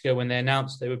couple of weeks ago when they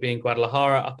announced they would be in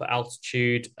Guadalajara, up at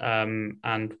altitude,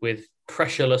 and with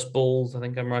pressureless balls, I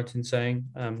think I'm right in saying.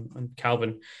 And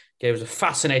Calvin gave us a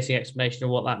fascinating explanation of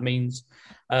what that means.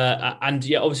 And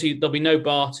yeah, obviously there'll be no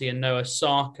Barty and no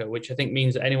Osaka, which I think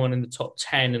means that anyone in the top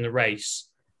 10 in the race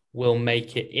will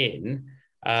make it in.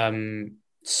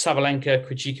 Sabalenka,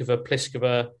 Krejcikova,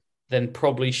 Pliskova, then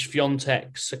probably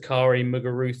Swiatek, Sakari,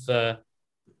 Muguruza,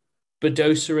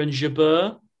 Badosa and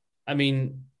Jabeur. I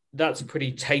mean, that's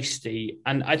pretty tasty.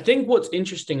 And I think what's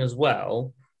interesting as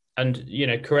well, and,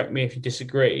 correct me if you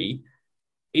disagree,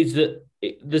 is that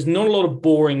there's not a lot of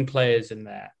boring players in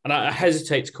there. And I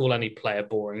hesitate to call any player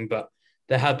boring, but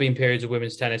there have been periods of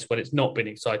women's tennis when it's not been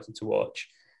exciting to watch.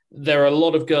 There are a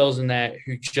lot of girls in there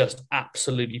who just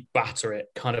absolutely batter it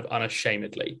kind of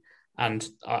unashamedly. And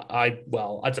I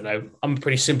don't know. I'm a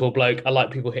pretty simple bloke. I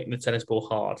like people hitting the tennis ball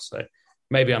hard. So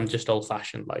maybe I'm just old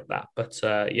fashioned like that. But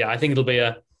I think it'll be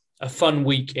a fun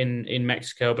week in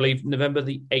Mexico. I believe November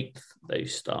the 8th they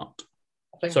start.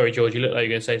 Sorry, George, you look like you're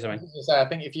going to say something. I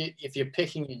think if you're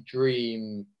picking your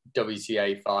dream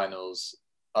WTA finals,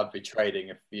 I'd be trading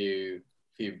a few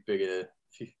bigger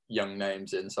young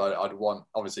names in. So I'd want,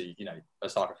 obviously,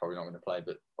 Osaka's probably not going to play,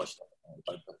 but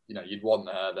you'd want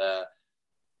her there.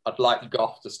 I'd like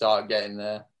Goff to start getting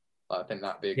there. I think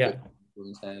that'd be a good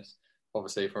women's tennis.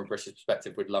 Obviously, from a British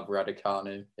perspective, we'd love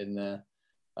Raducanu in there.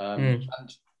 And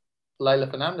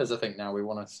Leylah Fernandez, I think now we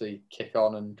want to see kick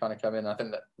on and kind of come in. I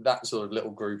think that sort of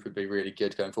little group would be really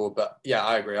good going forward. But yeah,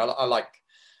 I agree. I like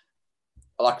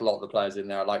a lot of the players in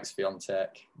there. I like Swiatek.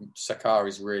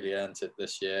 Sakari's really earned it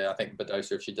this year. I think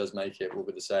Badosa, if she does make it, will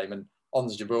be the same. And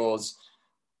Ons Jabeur's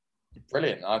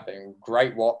brilliant, I think.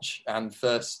 Great watch. And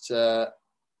first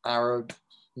Arab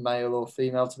male or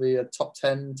female to be a top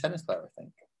 10 tennis player, I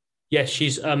think. Yes,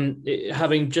 she's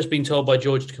having just been told by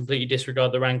George to completely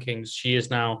disregard the rankings. She is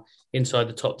now inside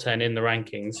the top 10 in the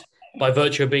rankings by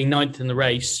virtue of being 9th in the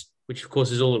race, which of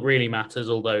course is all that really matters,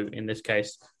 although in this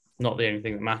case, not the only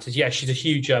thing that matters. Yeah, she's a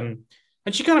huge, and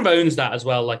she kind of owns that as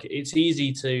well. Like, it's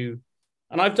easy to,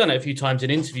 and I've done it a few times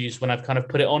in interviews when I've kind of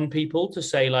put it on people to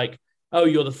say like, oh,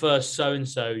 you're the first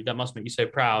so-and-so, that must make you so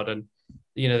proud. And,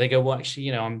 they go, well, actually,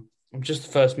 I'm just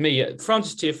the first me.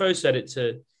 Francis Tiafoe said it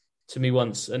to me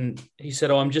once, and he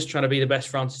said, oh, I'm just trying to be the best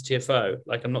Francis Tiafoe.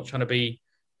 Like, I'm not trying to be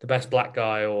the best black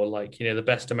guy or like, the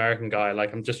best American guy.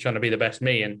 Like, I'm just trying to be the best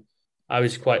me. And I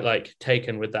was quite like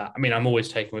taken with that. I mean, I'm always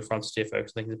taken with Francis Tiafoe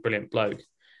because I think he's a brilliant bloke.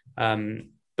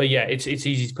 But yeah, it's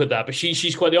easy to put that. But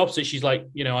she's quite the opposite. She's like,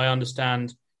 I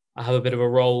understand I have a bit of a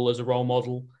role as a role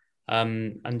model.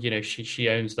 And she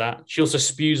owns that. She also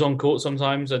spews on court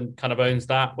sometimes and kind of owns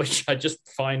that, which I just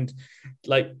find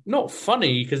like not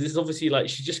funny because it's obviously like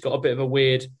she's just got a bit of a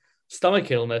weird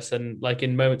stomach illness, and like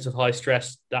in moments of high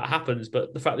stress that happens.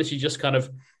 But the fact that she just kind of,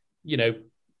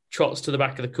 trots to the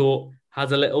back of the court,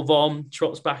 has a little vom,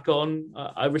 trots back on,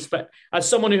 I respect. As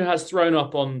someone who has thrown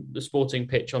up on the sporting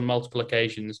pitch on multiple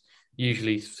occasions,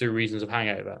 usually through reasons of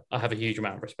hangover, I have a huge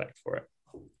amount of respect for it.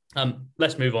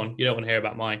 Let's move on. You don't want to hear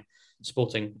about my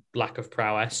sporting lack of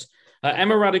prowess.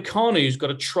 Emma Raducanu's got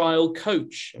a trial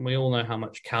coach, and we all know how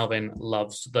much Calvin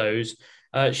loves those.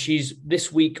 She's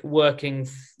this week working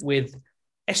with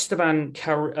Esteban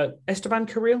Carril.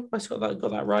 I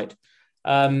got that right.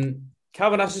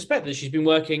 Calvin, I suspect that she's been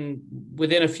working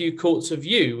within a few courts of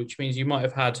view, which means you might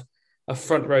have had a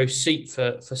front row seat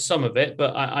for some of it.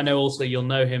 But I know also you'll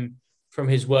know him from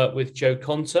his work with Jo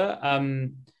Konta.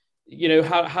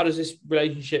 How does this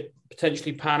relationship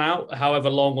potentially pan out, however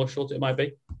long or short it might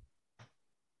be?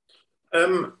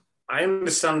 I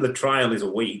understand the trial is a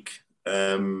week,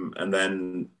 and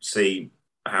then see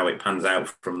how it pans out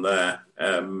from there.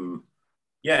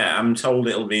 I'm told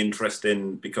it'll be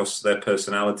interesting because their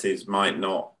personalities might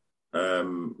not.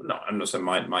 I'm not saying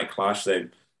might clash. They're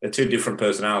two different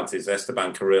personalities.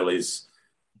 Esteban Carril is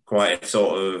quite a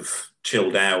sort of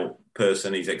chilled out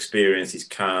person. He's experienced. He's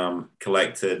calm,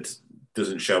 collected,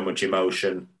 doesn't show much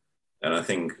emotion. And I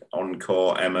think on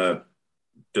court, Emma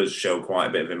does show quite a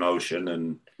bit of emotion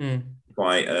and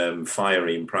quite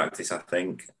fiery in practice, I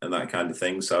think, and that kind of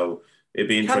thing. So it'd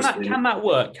be interesting. Can that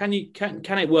work? Can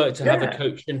it work to have a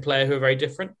coach and player who are very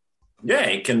different? Yeah,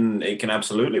 it can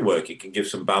absolutely work. It can give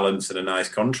some balance and a nice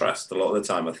contrast. A lot of the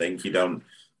time, I think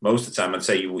most of the time, I'd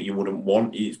say you wouldn't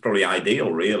want. It's probably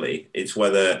ideal, really. It's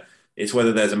whether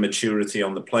there's a maturity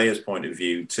on the player's point of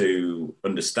view to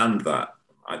understand that.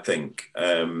 I think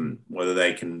whether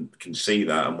they can see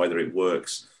that and whether it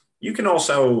works. You can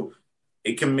also,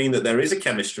 it can mean that there is a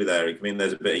chemistry there. It can mean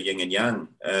there's a bit of yin and yang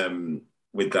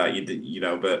with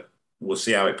that, but we'll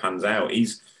see how it pans out.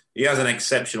 He has an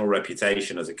exceptional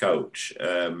reputation as a coach.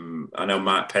 I know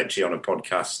Matt Petchey on a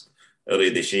podcast earlier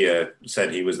this year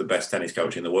said he was the best tennis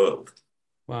coach in the world.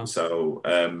 Wow. So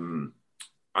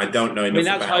I don't know enough. I mean,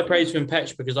 that's high praise from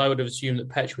Petch because I would have assumed that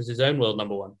Petch was his own world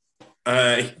number one.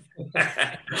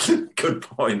 Good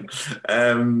point.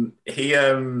 I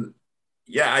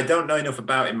don't know enough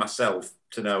about him myself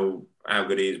to know how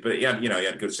good he is, but he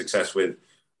had good success with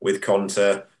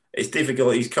Konta. It's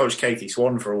difficult. He's coached Katie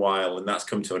Swan for a while, and that's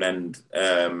come to an end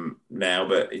now.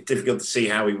 But it's difficult to see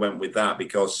how he went with that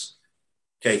because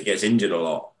Katie gets injured a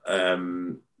lot.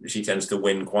 She tends to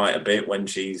win quite a bit when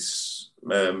she's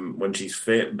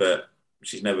fit, but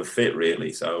she's never fit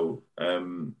really. So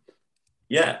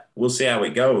yeah, we'll see how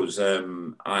it goes.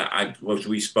 As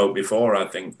we spoke before, I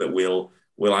think that we'll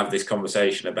have this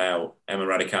conversation about Emma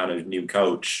Raducanu's new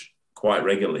coach quite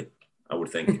regularly, I would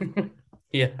think.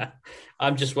 Yeah,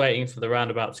 I'm just waiting for the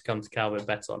roundabout to come to Calvin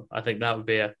Betton. I think that would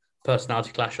be a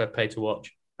personality clash I'd pay to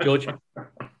watch. George? I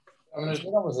mean, there's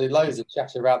been obviously loads of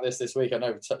chatter about this week. I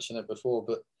know we've touched on it before,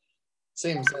 but it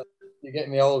seems like you're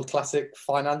getting the old classic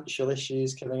financial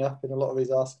issues coming up in a lot of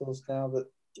these articles now. That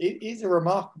it is a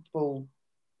remarkable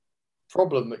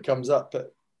problem that comes up,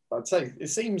 but I'd say it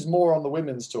seems more on the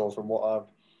women's tour from what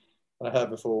I've heard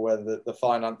before, where the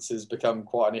finances become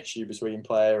quite an issue between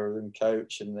player and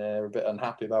coach, and they're a bit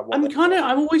unhappy about what.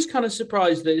 I'm always kind of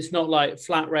surprised that it's not like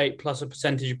flat rate plus a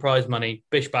percentage of prize money,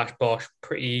 bish bash bosh,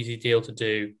 pretty easy deal to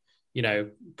do. You know,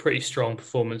 pretty strong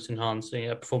performance enhancing,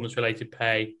 performance related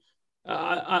pay.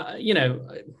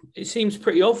 It seems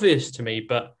pretty obvious to me,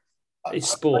 but it's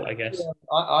sport, I guess.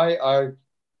 I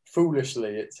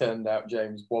foolishly, it turned out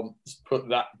James once put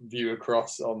that view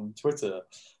across on Twitter,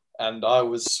 and I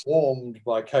was swarmed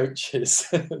by coaches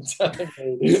telling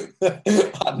me I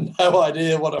had no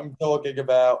idea what I'm talking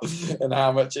about and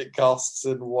how much it costs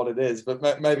and what it is.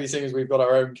 But maybe seeing as we've got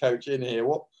our own coach in here,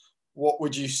 what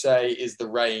would you say is the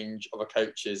range of a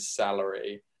coach's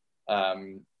salary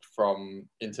from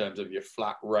in terms of your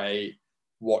flat rate,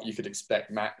 what you could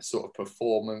expect max sort of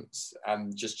performance,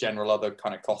 and just general other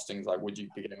kind of costings, like would you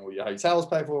be getting all your hotels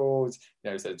paid for,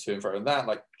 instead of to and fro and that?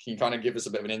 Like, can you kind of give us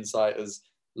a bit of an insight as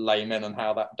laymen on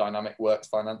how that dynamic works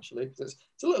financially? Because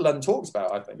it's a little untalked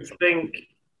about, I think. I think,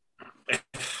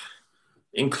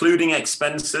 including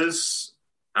expenses,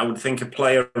 I would think a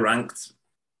player ranked.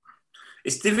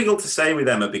 It's difficult to say with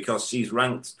Emma because she's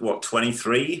ranked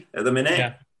 23 at the minute.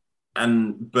 Yeah.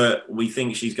 But we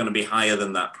think she's going to be higher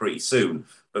than that pretty soon.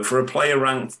 But for a player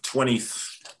ranked 30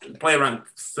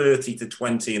 to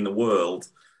 20 in the world,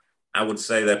 I would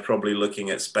say they're probably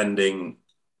looking at spending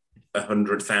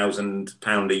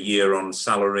 £100,000 a year on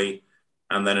salary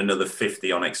and then another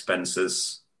 50 on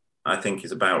expenses. I think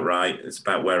is about right. It's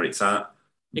about where it's at.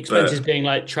 Expenses being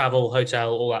like travel,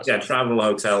 hotel, all that stuff. Yeah, travel,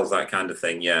 hotels, that kind of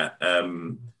thing. Yeah.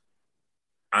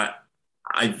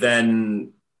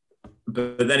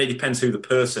 But then it depends who the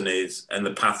person is and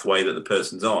the pathway that the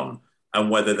person's on,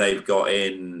 and whether they've got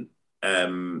in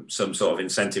some sort of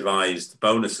incentivized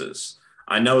bonuses.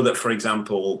 I know that, for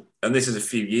example, and this is a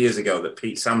few years ago, that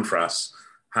Pete Sampras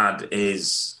had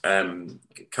his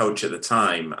coach at the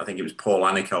time. I think it was Paul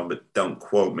Anicone, but don't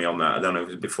quote me on that. I don't know if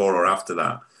it was before or after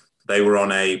that. They were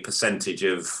on a percentage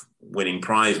of winning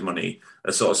prize money,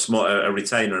 a sort of small, a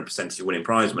retainer, a percentage of winning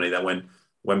prize money. Then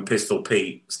when Pistol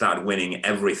Pete started winning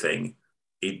everything,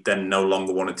 he then no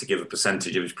longer wanted to give a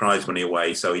percentage of his prize money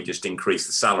away, so he just increased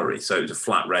the salary. So it was a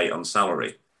flat rate on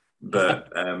salary.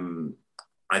 But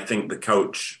I think the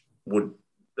coach would,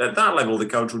 at that level, the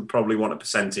coach would probably want a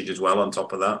percentage as well on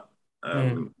top of that.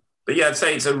 But yeah, I'd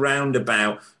say it's around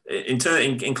about,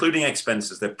 including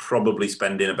expenses, they're probably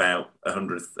spending about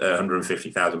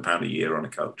 £150,000 a year on a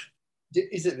coach.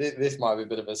 This might be a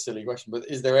bit of a silly question, but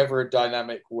is there ever a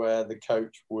dynamic where the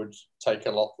coach would take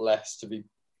a lot less to be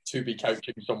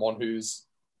coaching someone who's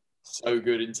so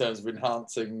good in terms of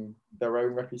enhancing their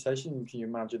own reputation? Can you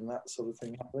imagine that sort of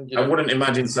thing happening? I wouldn't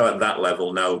imagine so at that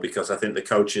level, no, because I think the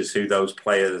coaches who those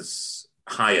players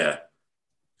hire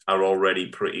are already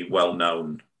pretty well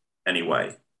known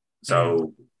anyway.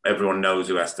 So everyone knows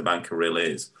who Esteban Carril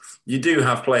is. You do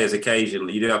have players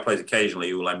occasionally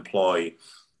who will employ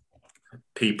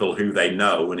people who they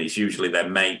know, and it's usually their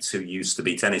mates who used to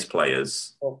be tennis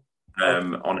players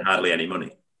on hardly any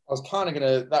money.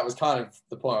 That was kind of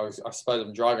the point I suppose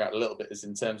I'm driving at a little bit, is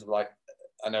in terms of, like,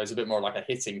 I know it's a bit more like a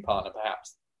hitting partner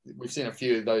perhaps. We've seen a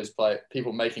few of those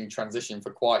people making transition for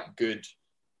quite good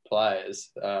players.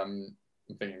 I'm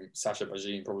thinking Sasha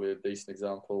Bajin, probably a decent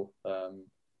example.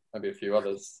 Maybe a few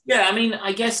others. Yeah, I mean,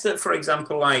 I guess that, for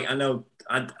example, like, I know,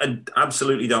 I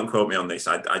absolutely don't quote me on this.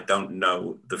 I don't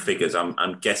know the figures.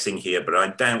 I'm guessing here, but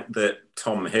I doubt that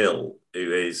Tom Hill,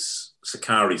 who is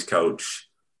Sakari's coach,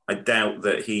 I doubt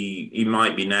that he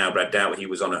might be now, but I doubt he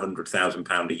was on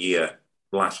 £100,000 a year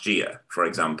last year, for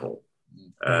example.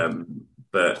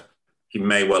 But he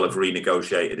may well have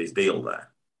renegotiated his deal there,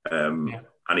 and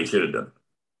he should have done.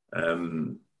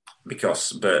 But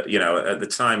at the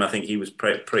time, I think he was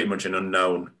pretty much an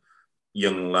unknown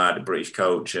young lad, a British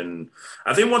coach. And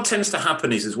I think what tends to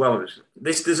happen is, as well,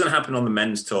 this doesn't happen on the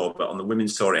men's tour, but on the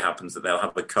women's tour, it happens that they'll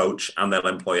have a coach and they'll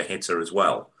employ a hitter as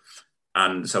well.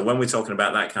 And so when we're talking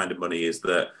about that kind of money, is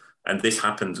that, and this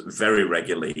happens very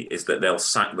regularly, is that they'll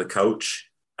sack the coach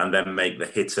and then make the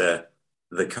hitter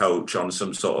the coach on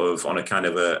a kind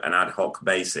of an ad hoc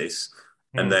basis.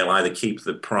 and they'll either keep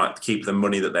the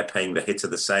money that they're paying the hitter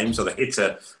the same. So the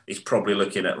hitter is probably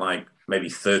looking at like maybe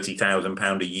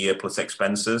 £30,000 a year plus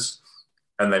expenses,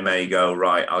 and they may go,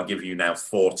 right, I'll give you now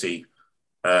 40,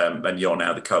 and you're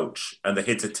now the coach. And the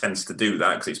hitter tends to do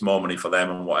that because it's more money for them,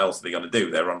 and what else are they going to do?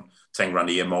 They're on 10 grand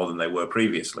a year more than they were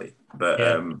previously. But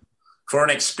for an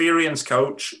experienced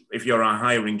coach, if you're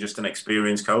hiring just an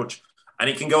experienced coach, and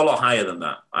it can go a lot higher than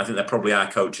that. I think there probably are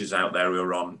coaches out there who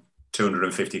are on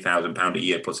 £250,000 a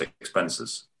year plus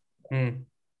expenses.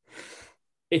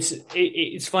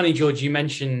 It's funny, George, you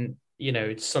mentioned,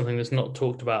 it's something that's not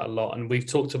talked about a lot. And we've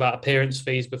talked about appearance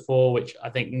fees before, which I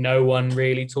think no one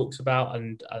really talks about.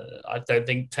 And I don't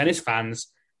think tennis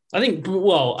fans,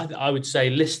 I would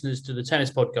say listeners to the tennis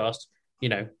podcast,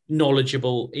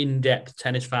 knowledgeable, in-depth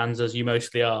tennis fans as you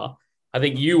mostly are. I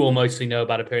think you will mostly know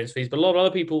about appearance fees, but a lot of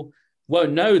other people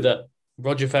won't know that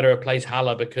Roger Federer plays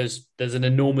Halle because there's an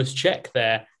enormous check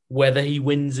there, whether he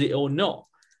wins it or not.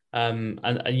 And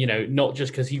not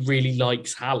just because he really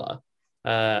likes Halle.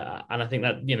 And I think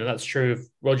that, that's true of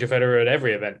Roger Federer at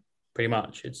every event, pretty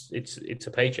much. It's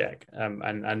a paycheck,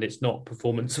 and it's not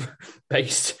performance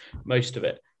based, most of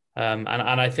it. And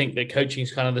I think that coaching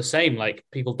is kind of the same. Like,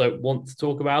 people don't want to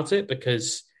talk about it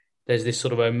because there's this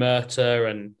sort of omerta,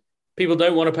 and people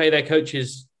don't want to pay their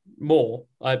coaches more.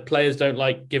 Players don't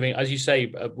like giving, as you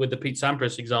say, with the Pete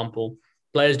Sampras example,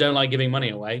 players don't like giving money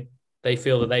away. They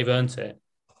feel that they've earned it.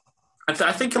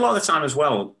 I think a lot of the time as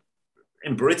well,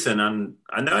 in Britain, and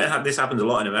I know this happens a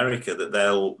lot in America, that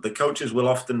the coaches will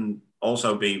often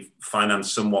also be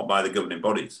financed somewhat by the governing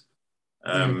bodies.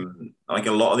 Like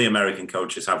a lot of the American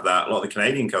coaches have that. A lot of the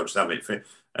Canadian coaches have it.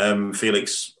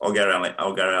 Felix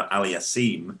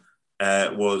Auger-Aliassime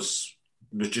was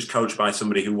just coached by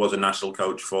somebody who was a national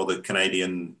coach for the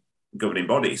Canadian governing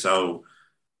body. So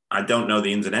I don't know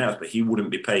the ins and outs, but he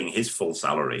wouldn't be paying his full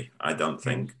salary, I don't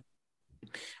think.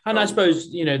 And I suppose,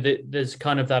 there's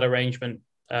kind of that arrangement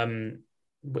in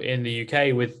the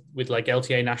UK with like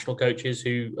LTA national coaches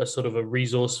who are sort of a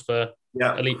resource for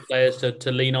elite players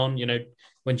to lean on.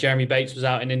 When Jeremy Bates was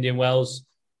out in Indian Wells,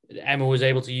 Emma was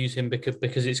able to use him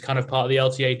because it's kind of part of the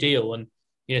LTA deal. And,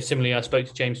 similarly, I spoke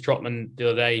to James Trotman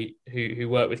the other day, who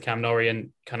worked with Cam Norrie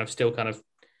and kind of still kind of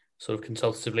sort of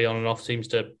consultatively on and off seems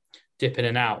to dip in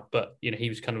and out. But, he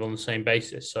was kind of on the same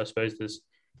basis. So I suppose there's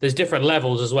different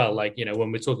levels as well. Like,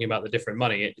 when we're talking about the different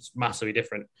money, it's massively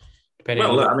different. We're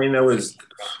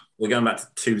going back to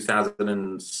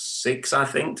 2006, I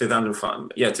think, 2005.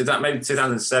 Yeah, maybe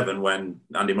 2007, when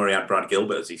Andy Murray had Brad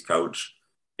Gilbert as his coach.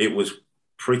 It was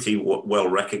pretty well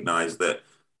recognised that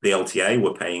the LTA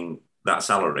were paying that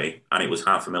salary, and it was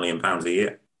 £500,000 a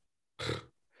year.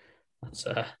 That's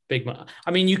a big money.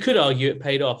 I mean, you could argue it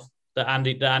paid off, that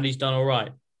Andy's done all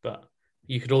right, but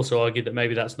you could also argue that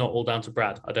maybe that's not all down to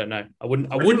Brad. I don't know. I wouldn't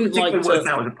like to work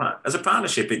out as a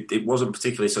partnership. It wasn't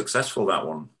particularly successful, that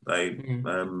one. I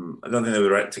don't think they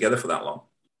were together for that long.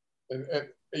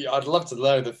 I'd love to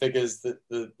know the figures that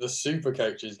the super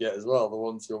coaches get as well. The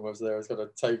ones who almost there is going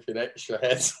to take in extra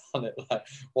heads on it. Like,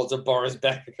 what's a Boris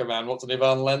Becker command? What's an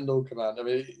Ivan Lendl command? I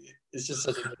mean, it's just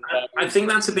such a. I think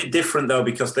that's a bit different though,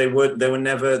 because they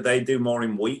do more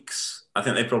in weeks. I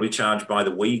think they probably charge by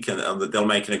the week, and they'll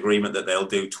make an agreement that they'll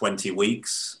do 20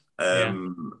 weeks.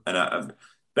 And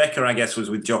Becker, I guess, was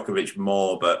with Djokovic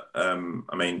more, but I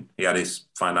mean, he had his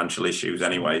financial issues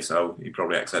anyway, so he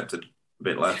probably accepted a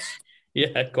bit less.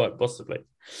 Yeah, quite possibly.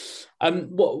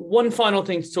 One final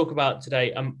thing to talk about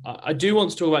today. I do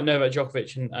want to talk about Novak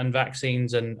Djokovic and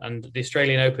vaccines and the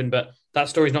Australian Open, but that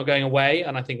story's not going away,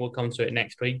 and I think we'll come to it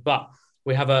next week. But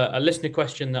we have a listener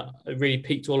question that really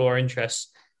piqued all of our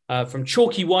interests. From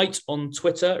Chalky White on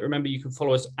Twitter. Remember, you can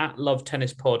follow us at Love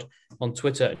Tennis Pod on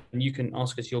Twitter, and you can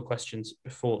ask us your questions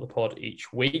before the pod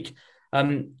each week.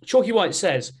 Chalky White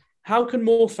says, how can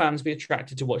more fans be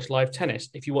attracted to watch live tennis?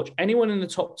 If you watch anyone in the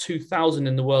top 2,000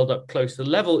 in the world up close, the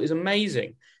level is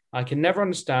amazing. I can never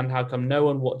understand how come no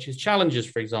one watches challengers,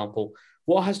 for example.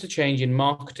 What has to change in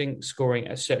marketing, scoring,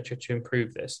 etc. to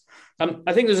improve this?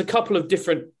 I think there's a couple of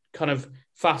different kind of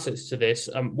facets to this.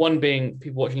 One being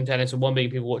people watching tennis and one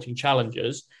being people watching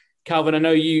challengers. Calvin, I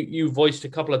know you voiced a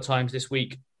couple of times this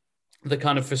week the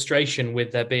kind of frustration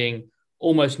with there being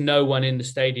almost no one in the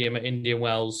stadium at Indian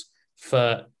Wells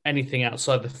for anything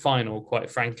outside the final,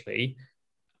 quite frankly.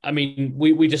 I mean,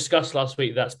 we discussed last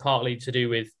week that's partly to do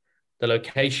with the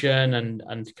location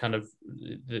and kind of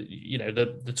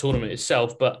the tournament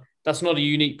itself, but that's not a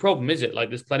unique problem, is it? Like,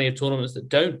 there's plenty of tournaments that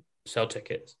don't sell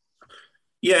tickets.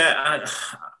 Yeah,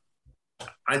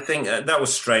 I think that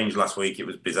was strange last week. It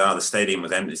was bizarre. The stadium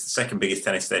was empty. It's the second biggest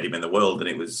tennis stadium in the world, and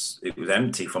it was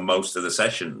empty for most of the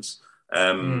sessions.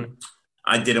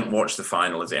 I didn't watch the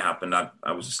final as it happened.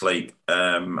 I was asleep.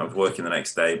 I was working the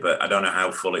next day, but I don't know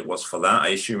how full it was for that. I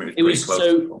assume it was pretty close.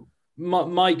 So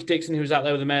Mike Dixon, who was out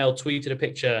there with the Mail, tweeted a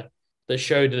picture that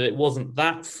showed that it wasn't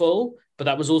that full, but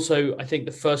that was also, I think,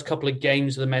 the first couple of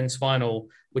games of the men's final,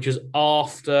 which was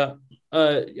after.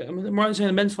 I'm right in saying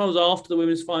the men's final was after the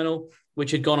women's final,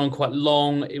 which had gone on quite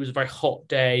long. It was a very hot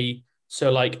day,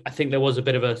 so I think there was a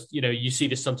bit of a, you see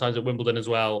this sometimes at Wimbledon as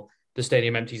well. The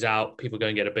stadium empties out, people go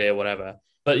and get a beer, whatever.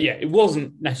 But yeah, it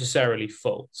wasn't necessarily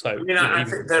full. So I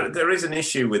think there is an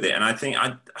issue with it, and I think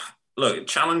look,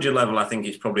 challenger level, I think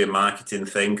it's probably a marketing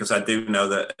thing, because I do know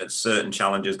that at certain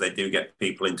challengers they do get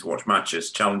people in to watch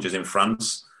matches. Challengers in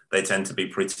France, they tend to be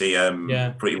pretty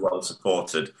well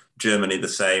supported. Germany the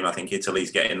same. I think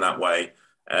Italy's getting that way.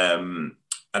 And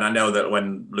I know that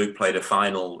when Luke played a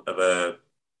final of a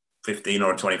 15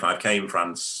 or a 25k in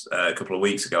France a couple of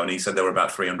weeks ago, and he said there were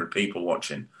about 300 people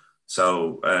watching.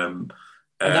 So, and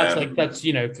that's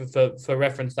for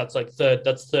reference, that's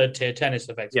third tier tennis,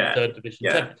 effectively, third division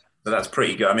tennis. So that's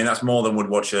pretty good. I mean, that's more than would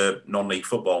watch a non-league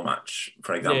football match,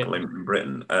 for example, in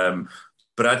Britain.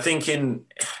 But I think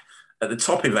at the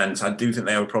top events, I do think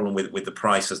they have a problem with the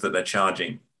prices that they're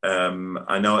charging.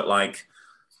 I know it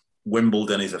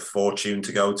Wimbledon is a fortune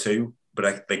to go to,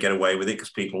 but they get away with it because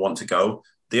people want to go.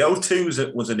 The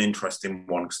O2 was an interesting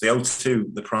one, because the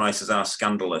O2, the prices are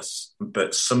scandalous,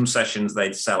 but some sessions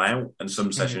they'd sell out and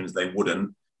some sessions they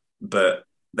wouldn't. But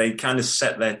they kind of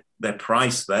set their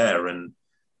price there, and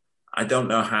I don't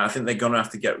know how. I think they're going to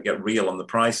have to get real on the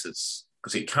prices,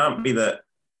 because it can't be that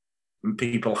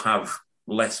people have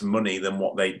less money than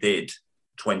what they did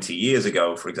 20 years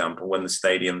ago, for example, when the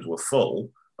stadiums were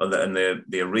full and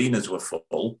the arenas were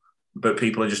full, but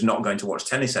people are just not going to watch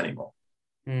tennis anymore.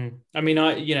 I mean,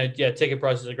 ticket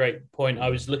price is a great point. I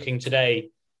was looking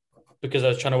today because I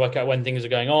was trying to work out when things are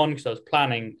going on, because I was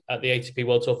planning at the ATP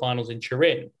World Tour Finals in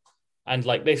Turin, and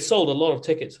they sold a lot of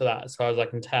tickets for that, as far as I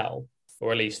can tell,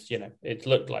 or at least it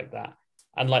looked like that.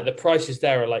 And the prices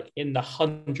there are in the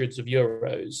hundreds of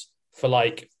euros for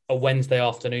a Wednesday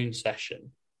afternoon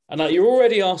session, and you're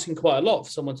already asking quite a lot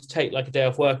for someone to take a day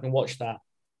off work and watch that.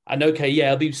 And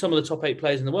it'll be some of the top 8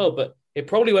 players in the world, but it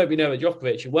probably won't be Novak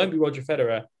Djokovic. It won't be Roger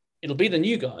Federer. It'll be the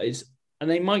new guys, and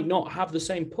they might not have the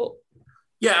same pull.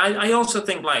 Yeah, I also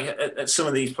think at some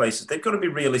of these places, they've got to be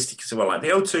realistic as well. The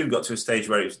O2 got to a stage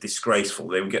where it was disgraceful.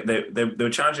 They were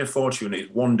charging a fortune. It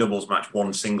was one doubles match,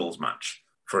 one singles match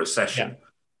for a session. Yeah.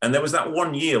 And there was that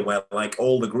one year where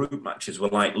all the group matches were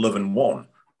love and one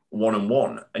and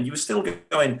one. And you were still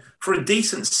going for a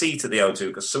decent seat at the O2,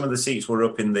 because some of the seats were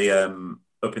up in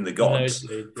the gods.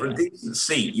 For a decent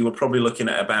seat, you were probably looking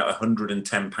at about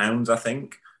 £110, I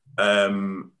think.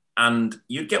 And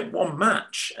you'd get one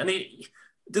match. And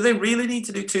do they really need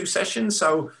to do 2 sessions?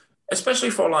 So, especially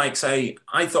for say,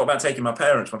 I thought about taking my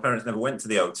parents. My parents never went to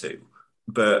the O2,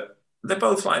 but they're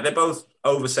both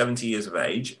over 70 years of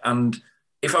age. And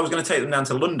if I was going to take them down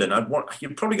to London,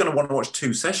 you're probably going to want to watch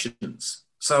 2 sessions.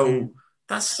 So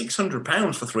that's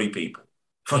 £600 for 3 people.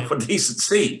 For decent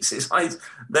seats. It's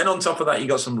then on top of that, you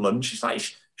got some lunch.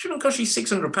 It's shouldn't cost you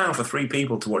 £600 for 3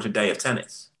 people to watch a day of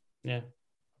tennis. Yeah.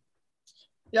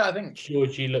 Yeah, I think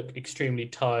Georgie looked extremely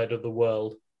tired of the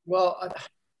world. Well,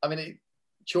 I mean,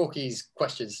 Chalky's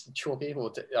questions. Chalky,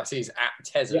 I see he's at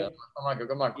Tezza. Yeah. Oh my God,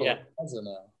 Tezza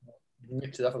now.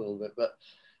 Mix it up a little bit, but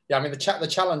yeah, I mean, the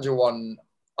Challenger one,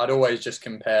 I'd always just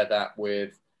compare that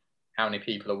with how many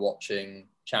people are watching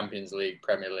Champions League,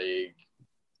 Premier League,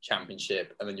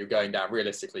 Championship, and then you're going down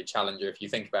realistically Challenger. If you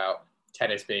think about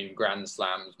tennis being Grand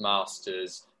Slams,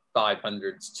 Masters,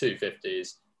 500s,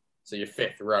 250s, so your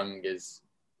 5th rung is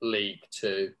League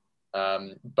 2,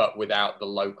 but without the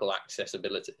local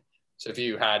accessibility. So if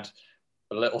you had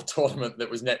a little tournament that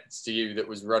was next to you that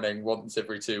was running once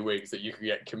every 2 weeks that you could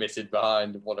get committed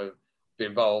behind and want to be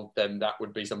involved, then that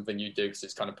would be something you do, because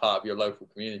it's kind of part of your local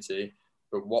community.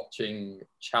 But watching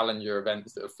Challenger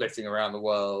events that are flitting around the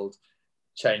world,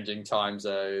 changing time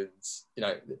zones,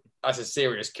 that's a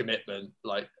serious commitment.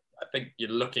 I think you're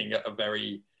looking at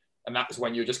and that's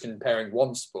when you're just comparing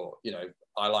one sport.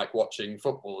 I like watching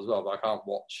football as well, but I can't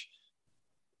watch,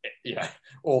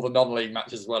 all the non-league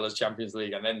matches as well as Champions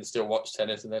League, and then still watch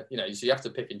tennis. And then, so you have to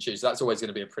pick and choose. So that's always going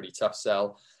to be a pretty tough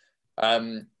sell.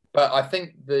 But I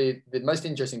think the most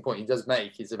interesting point he does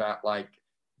make is about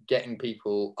getting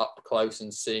people up close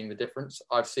and seeing the difference.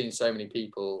 I've seen so many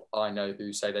people I know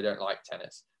who say they don't like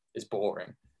tennis. It's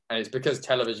boring. And it's because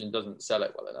television doesn't sell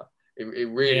it well enough. It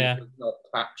really does not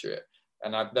capture it.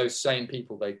 And those same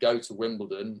people, they go to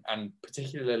Wimbledon, and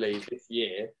particularly this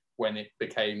year when it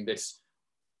became this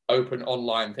open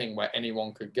online thing where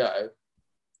anyone could go,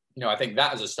 I think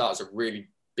that as a start is a really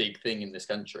big thing in this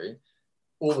country.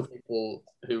 All the people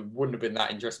who wouldn't have been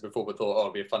that interested before but thought,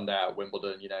 it'd be a fun day out at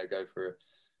Wimbledon, go for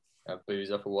a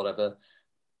booze up or whatever.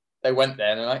 They went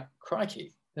there and they're like,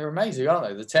 crikey, they're amazing, aren't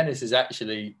they? The tennis is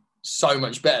actually so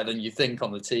much better than you think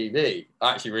on the TV.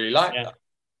 I actually really like that.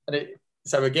 And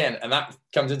so again, and that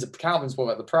comes into Calvin's point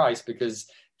about the price, because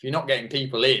if you're not getting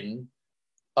people in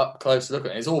up close to look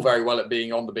at it, it's all very well at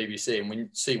being on the BBC, and we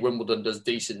see Wimbledon does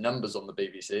decent numbers on the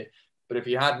BBC. But if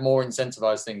you had more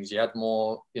incentivized things, you had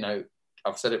more,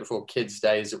 I've said it before, kids'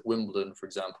 days at Wimbledon, for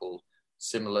example,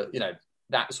 similar,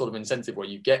 that sort of incentive where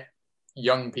you get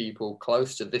young people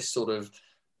close to this sort of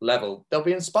level, they'll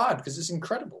be inspired because it's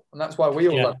incredible. And that's why we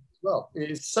all love it as well.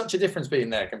 It's such a difference being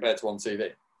there compared to on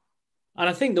TV. And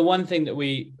I think the one thing that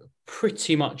we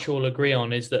pretty much all agree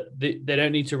on is that they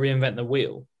don't need to reinvent the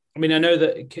wheel. I mean, I know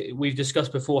that we've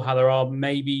discussed before how there are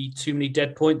maybe too many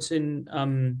dead points in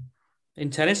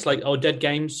tennis, dead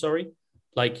games, sorry.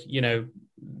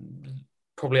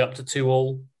 Probably up to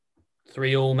 2-all,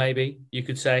 3-all maybe, you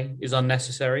could say, is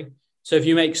unnecessary. So if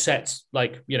you make sets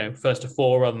first to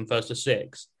 4 rather than first to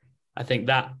 6, I think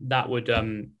that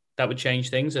would change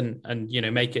things and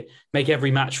make every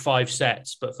match 5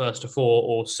 sets, but first to 4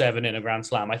 or 7 in a Grand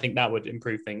Slam. I think that would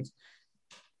improve things.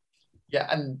 Yeah,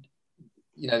 and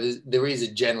there is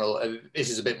a general.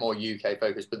 This is a bit more UK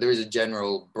focused, but there is a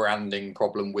general branding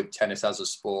problem with tennis as a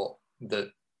sport that,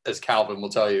 as Calvin will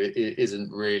tell you, it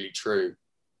isn't really true.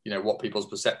 What people's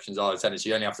perceptions are of tennis.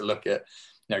 You only have to look at,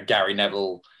 Gary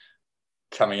Neville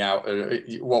coming out.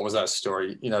 What was that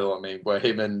story? You know what I mean? Where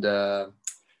him and the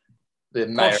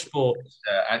mayor,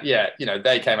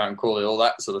 they came out and called it all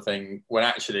that sort of thing. When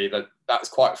actually that's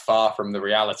quite far from the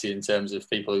reality in terms of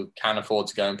people who can afford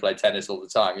to go and play tennis all the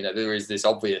time. There is this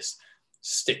obvious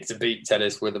stick to beat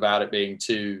tennis about it being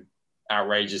too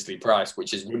outrageously priced,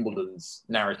 which is Wimbledon's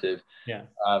narrative. Yeah.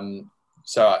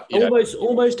 So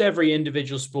almost every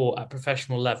individual sport at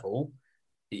professional level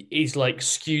is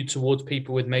skewed towards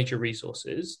people with major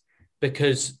resources,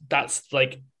 because that's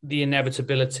the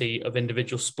inevitability of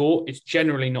individual sport. It's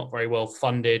generally not very well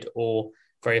funded or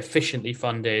very efficiently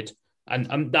funded,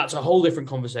 and that's a whole different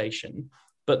conversation.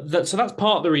 But that's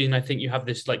part of the reason I think you have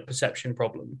this perception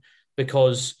problem,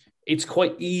 because it's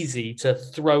quite easy to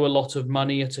throw a lot of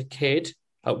money at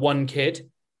one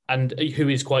kid, and who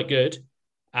is quite good,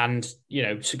 and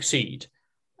succeed.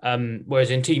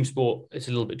 Whereas in team sport, it's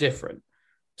a little bit different.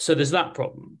 So there's that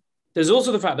problem. There's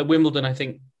also the fact that Wimbledon, I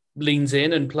think, leans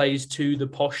in and plays to the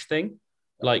posh thing.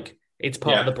 It's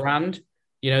part of the brand.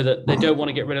 That they don't want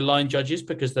to get rid of line judges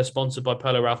because they're sponsored by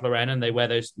Polo Ralph Lauren and they wear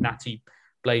those natty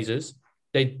blazers.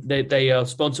 They are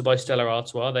sponsored by Stella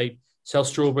Artois. They sell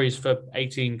strawberries for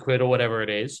 18 quid or whatever it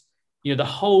is. The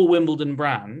whole Wimbledon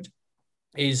brand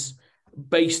is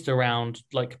based around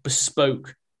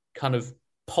bespoke kind of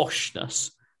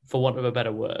poshness, for want of a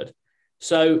better word.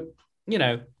 So,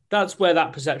 that's where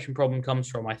that perception problem comes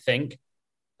from, I think.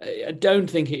 I don't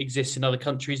think it exists in other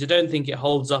countries. I don't think it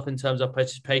holds up in terms of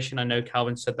participation. I know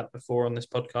Calvin said that before on this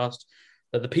podcast,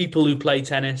 that the people who play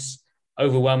tennis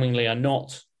overwhelmingly are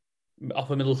not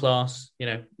upper middle class.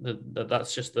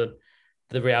 That's just the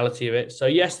reality of it. So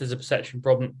yes, there's a perception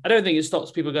problem. I don't think it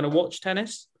stops people going to watch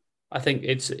tennis. I think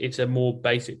it's a more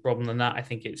basic problem than that. I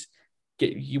think it's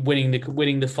winning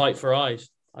the fight for eyes.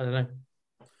 I don't know.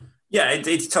 Yeah,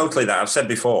 it's totally that. I've said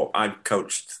before, I've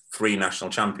coached 3 national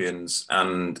champions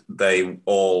and they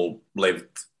all lived,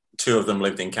 2 of them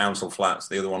lived in council flats,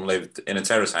 the other one lived in a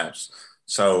terrace house.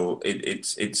 So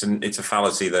it's a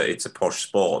fallacy that it's a posh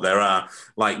sport. There are,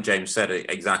 like James said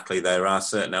exactly, there are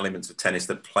certain elements of tennis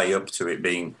that play up to it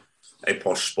being a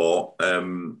posh sport,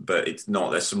 but it's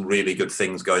not. There's some really good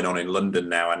things going on in London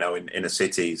now. I know in inner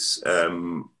cities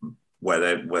where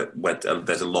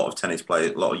there's a lot of tennis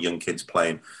play, a lot of young kids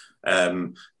playing.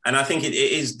 And I think it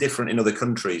is different in other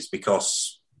countries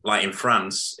because, like in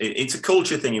France, it's a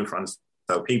culture thing in France.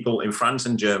 So people in France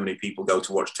and Germany, people go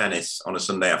to watch tennis on a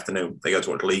Sunday afternoon. They go to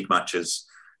watch league matches.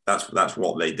 That's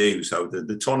what they do. So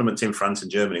the tournaments in France and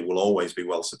Germany will always be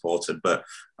well supported. But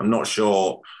I'm not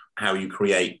sure how you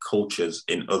create cultures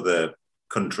in other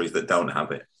countries that don't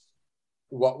have it.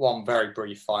 One very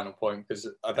brief final point, because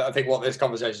I think what this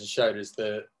conversation showed is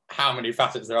how many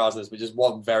facets there are to this, but just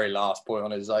one very last point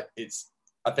on it is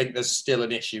I think there's still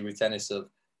an issue with tennis of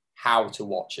how to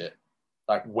watch it.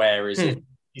 Where is it?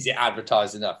 Is it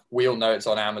advertised enough? We all know it's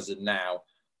on Amazon now,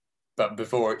 but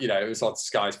before, it was on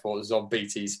Sky Sport, it was on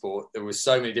BT Sport. There was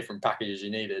so many different packages you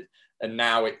needed, and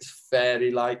now it's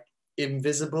fairly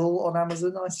invisible on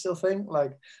Amazon. I still think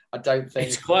I don't think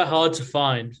it's quite hard to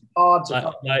find.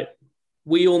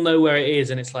 We all know where it is,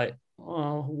 and it's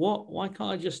oh, what? Why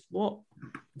can't I just what?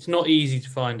 It's not easy to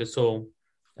find at all.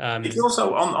 It's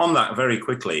also on that very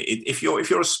quickly. If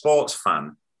you're a sports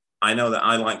fan, I know that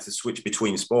I like to switch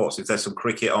between sports. If there's some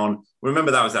cricket on,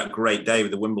 remember that was that great day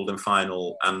with the Wimbledon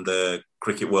final and the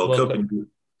Cricket World Cup. And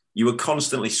you were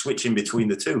constantly switching between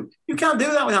the two. You can't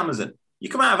do that with Amazon. You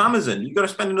come out of Amazon, you've got to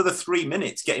spend another 3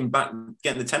 minutes getting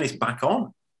the tennis back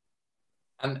on.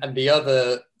 And the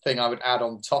other thing I would add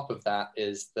on top of that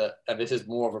is that, and this is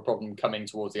more of a problem coming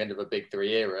towards the end of a Big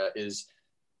Three era, is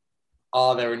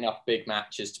are there enough big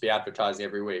matches to be advertising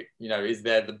every week? You know, is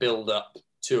there the build-up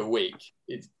to a week?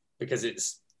 Because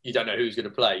you don't know who's going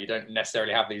to play. You don't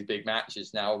necessarily have these big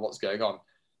matches now. What's going on?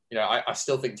 You know, I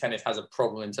still think tennis has a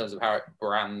problem in terms of how it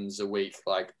brands a week.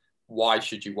 Like, why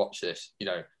should you watch this? You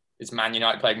know, it's Man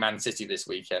United playing Man City this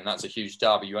weekend. That's a huge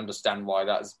derby. You understand why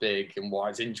that's big and why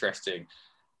it's interesting.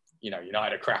 You know,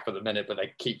 United are crap at the minute, but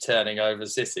they keep turning over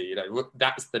City. You know,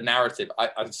 that's the narrative.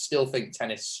 I still think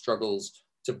tennis struggles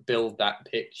to build that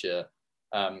picture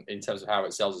in terms of how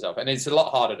it sells itself. And it's a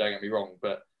lot harder, don't get me wrong,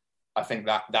 but I think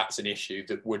that's an issue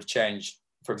that would change.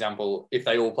 For example, if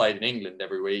they all played in England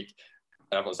every week,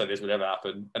 and I'm not saying this would ever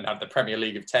happen, and have the Premier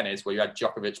League of tennis where you had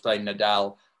Djokovic playing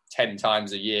Nadal 10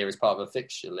 times a year as part of a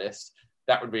fixture list,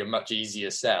 that would be a much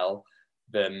easier sell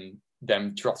than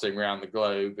them trotting around the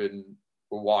globe and,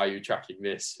 well, why are you tracking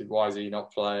this? Why is he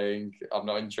not playing? I'm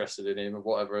not interested in him or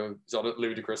whatever. He's on at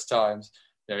ludicrous times.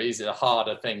 You know, it's a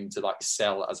harder thing to like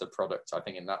sell as a product, I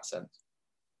think, in that sense.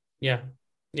 Yeah.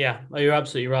 Yeah, you're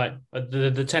absolutely right.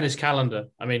 The tennis calendar,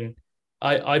 I mean,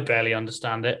 I barely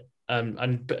understand it.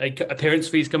 And appearance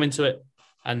fees come into it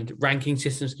and ranking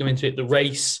systems come into it, the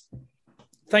race.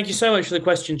 Thank you so much for the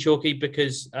question, Chalky,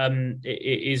 because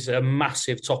it is a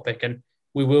massive topic, and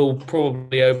we will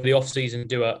probably over the off-season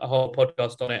do a whole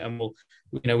podcast on it, and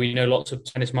we know lots of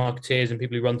tennis marketeers and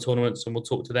people who run tournaments, and we'll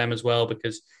talk to them as well,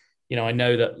 because, you know, I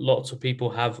know that lots of people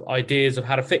have ideas of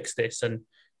how to fix this, and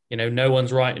you know, no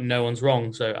one's right and no one's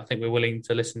wrong. So I think we're willing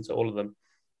to listen to all of them.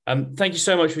 Thank you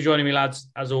so much for joining me, lads,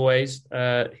 as always.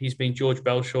 He's been George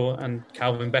Belshaw and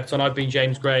Calvin Betton. I've been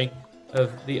James Gray of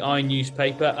the I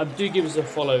newspaper. Do give us a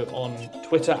follow on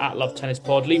Twitter at Love Tennis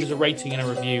Pod. Leave us a rating and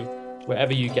a review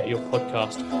wherever you get your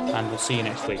podcast, and we'll see you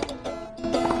next week.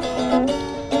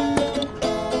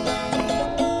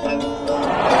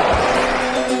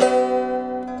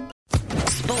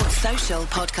 Sports Social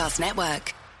Podcast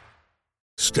Network.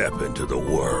 Step into the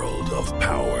world of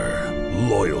power,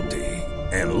 loyalty,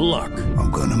 and luck. I'm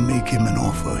gonna make him an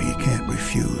offer he can't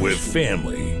refuse. With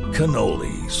family,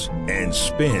 cannolis, and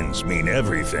spins mean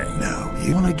everything. Now,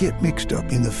 you wanna get mixed up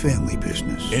in the family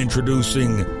business.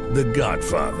 Introducing The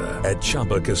Godfather at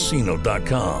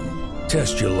ChumbaCasino.com.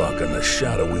 Test your luck in the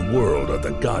shadowy world of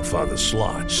The Godfather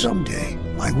slot. Someday,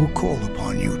 I will call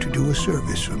upon you to do a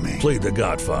service for me. Play The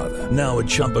Godfather now at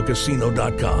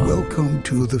ChumbaCasino.com. Welcome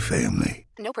to the family.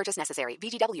 No purchase necessary.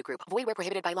 VGW Group. Void where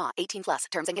prohibited by law. 18+.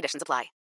 Terms and conditions apply.